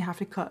 because I did have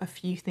to cut a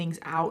few things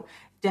out.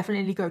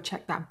 Definitely go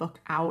check that book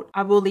out.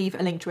 I will leave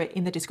a link to it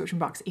in the description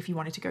box if you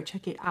wanted to go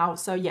check it out.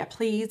 So yeah,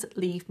 please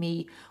leave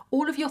me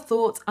all of your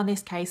thoughts on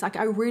this case. Like,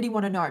 I really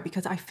want to know,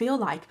 because I feel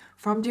like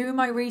from doing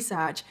my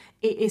research,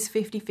 it is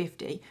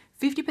 50-50.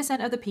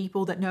 50% of the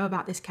people that know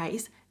about this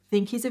case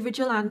think he's a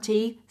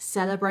vigilante,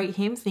 celebrate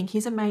him, think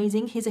he's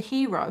amazing, he's a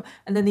hero.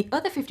 And then the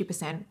other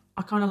 50%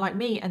 are kind of like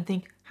me and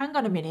think, hang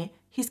on a minute,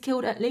 he's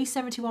killed at least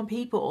 71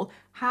 people.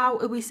 How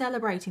are we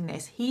celebrating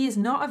this? He is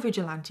not a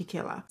vigilante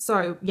killer.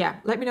 So yeah,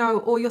 let me know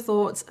all your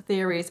thoughts,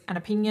 theories, and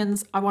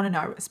opinions. I want to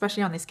know,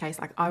 especially on this case.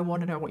 Like, I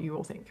want to know what you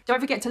all think.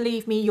 Don't forget to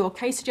leave me your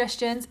case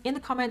suggestions in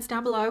the comments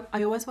down below.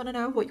 I always want to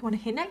know what you want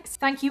to hear next.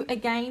 Thank you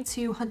again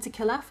to Hunter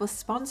Killer for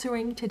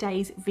sponsoring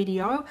today's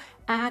video,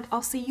 and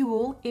I'll see you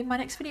all in my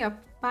next video.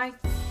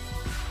 Bye.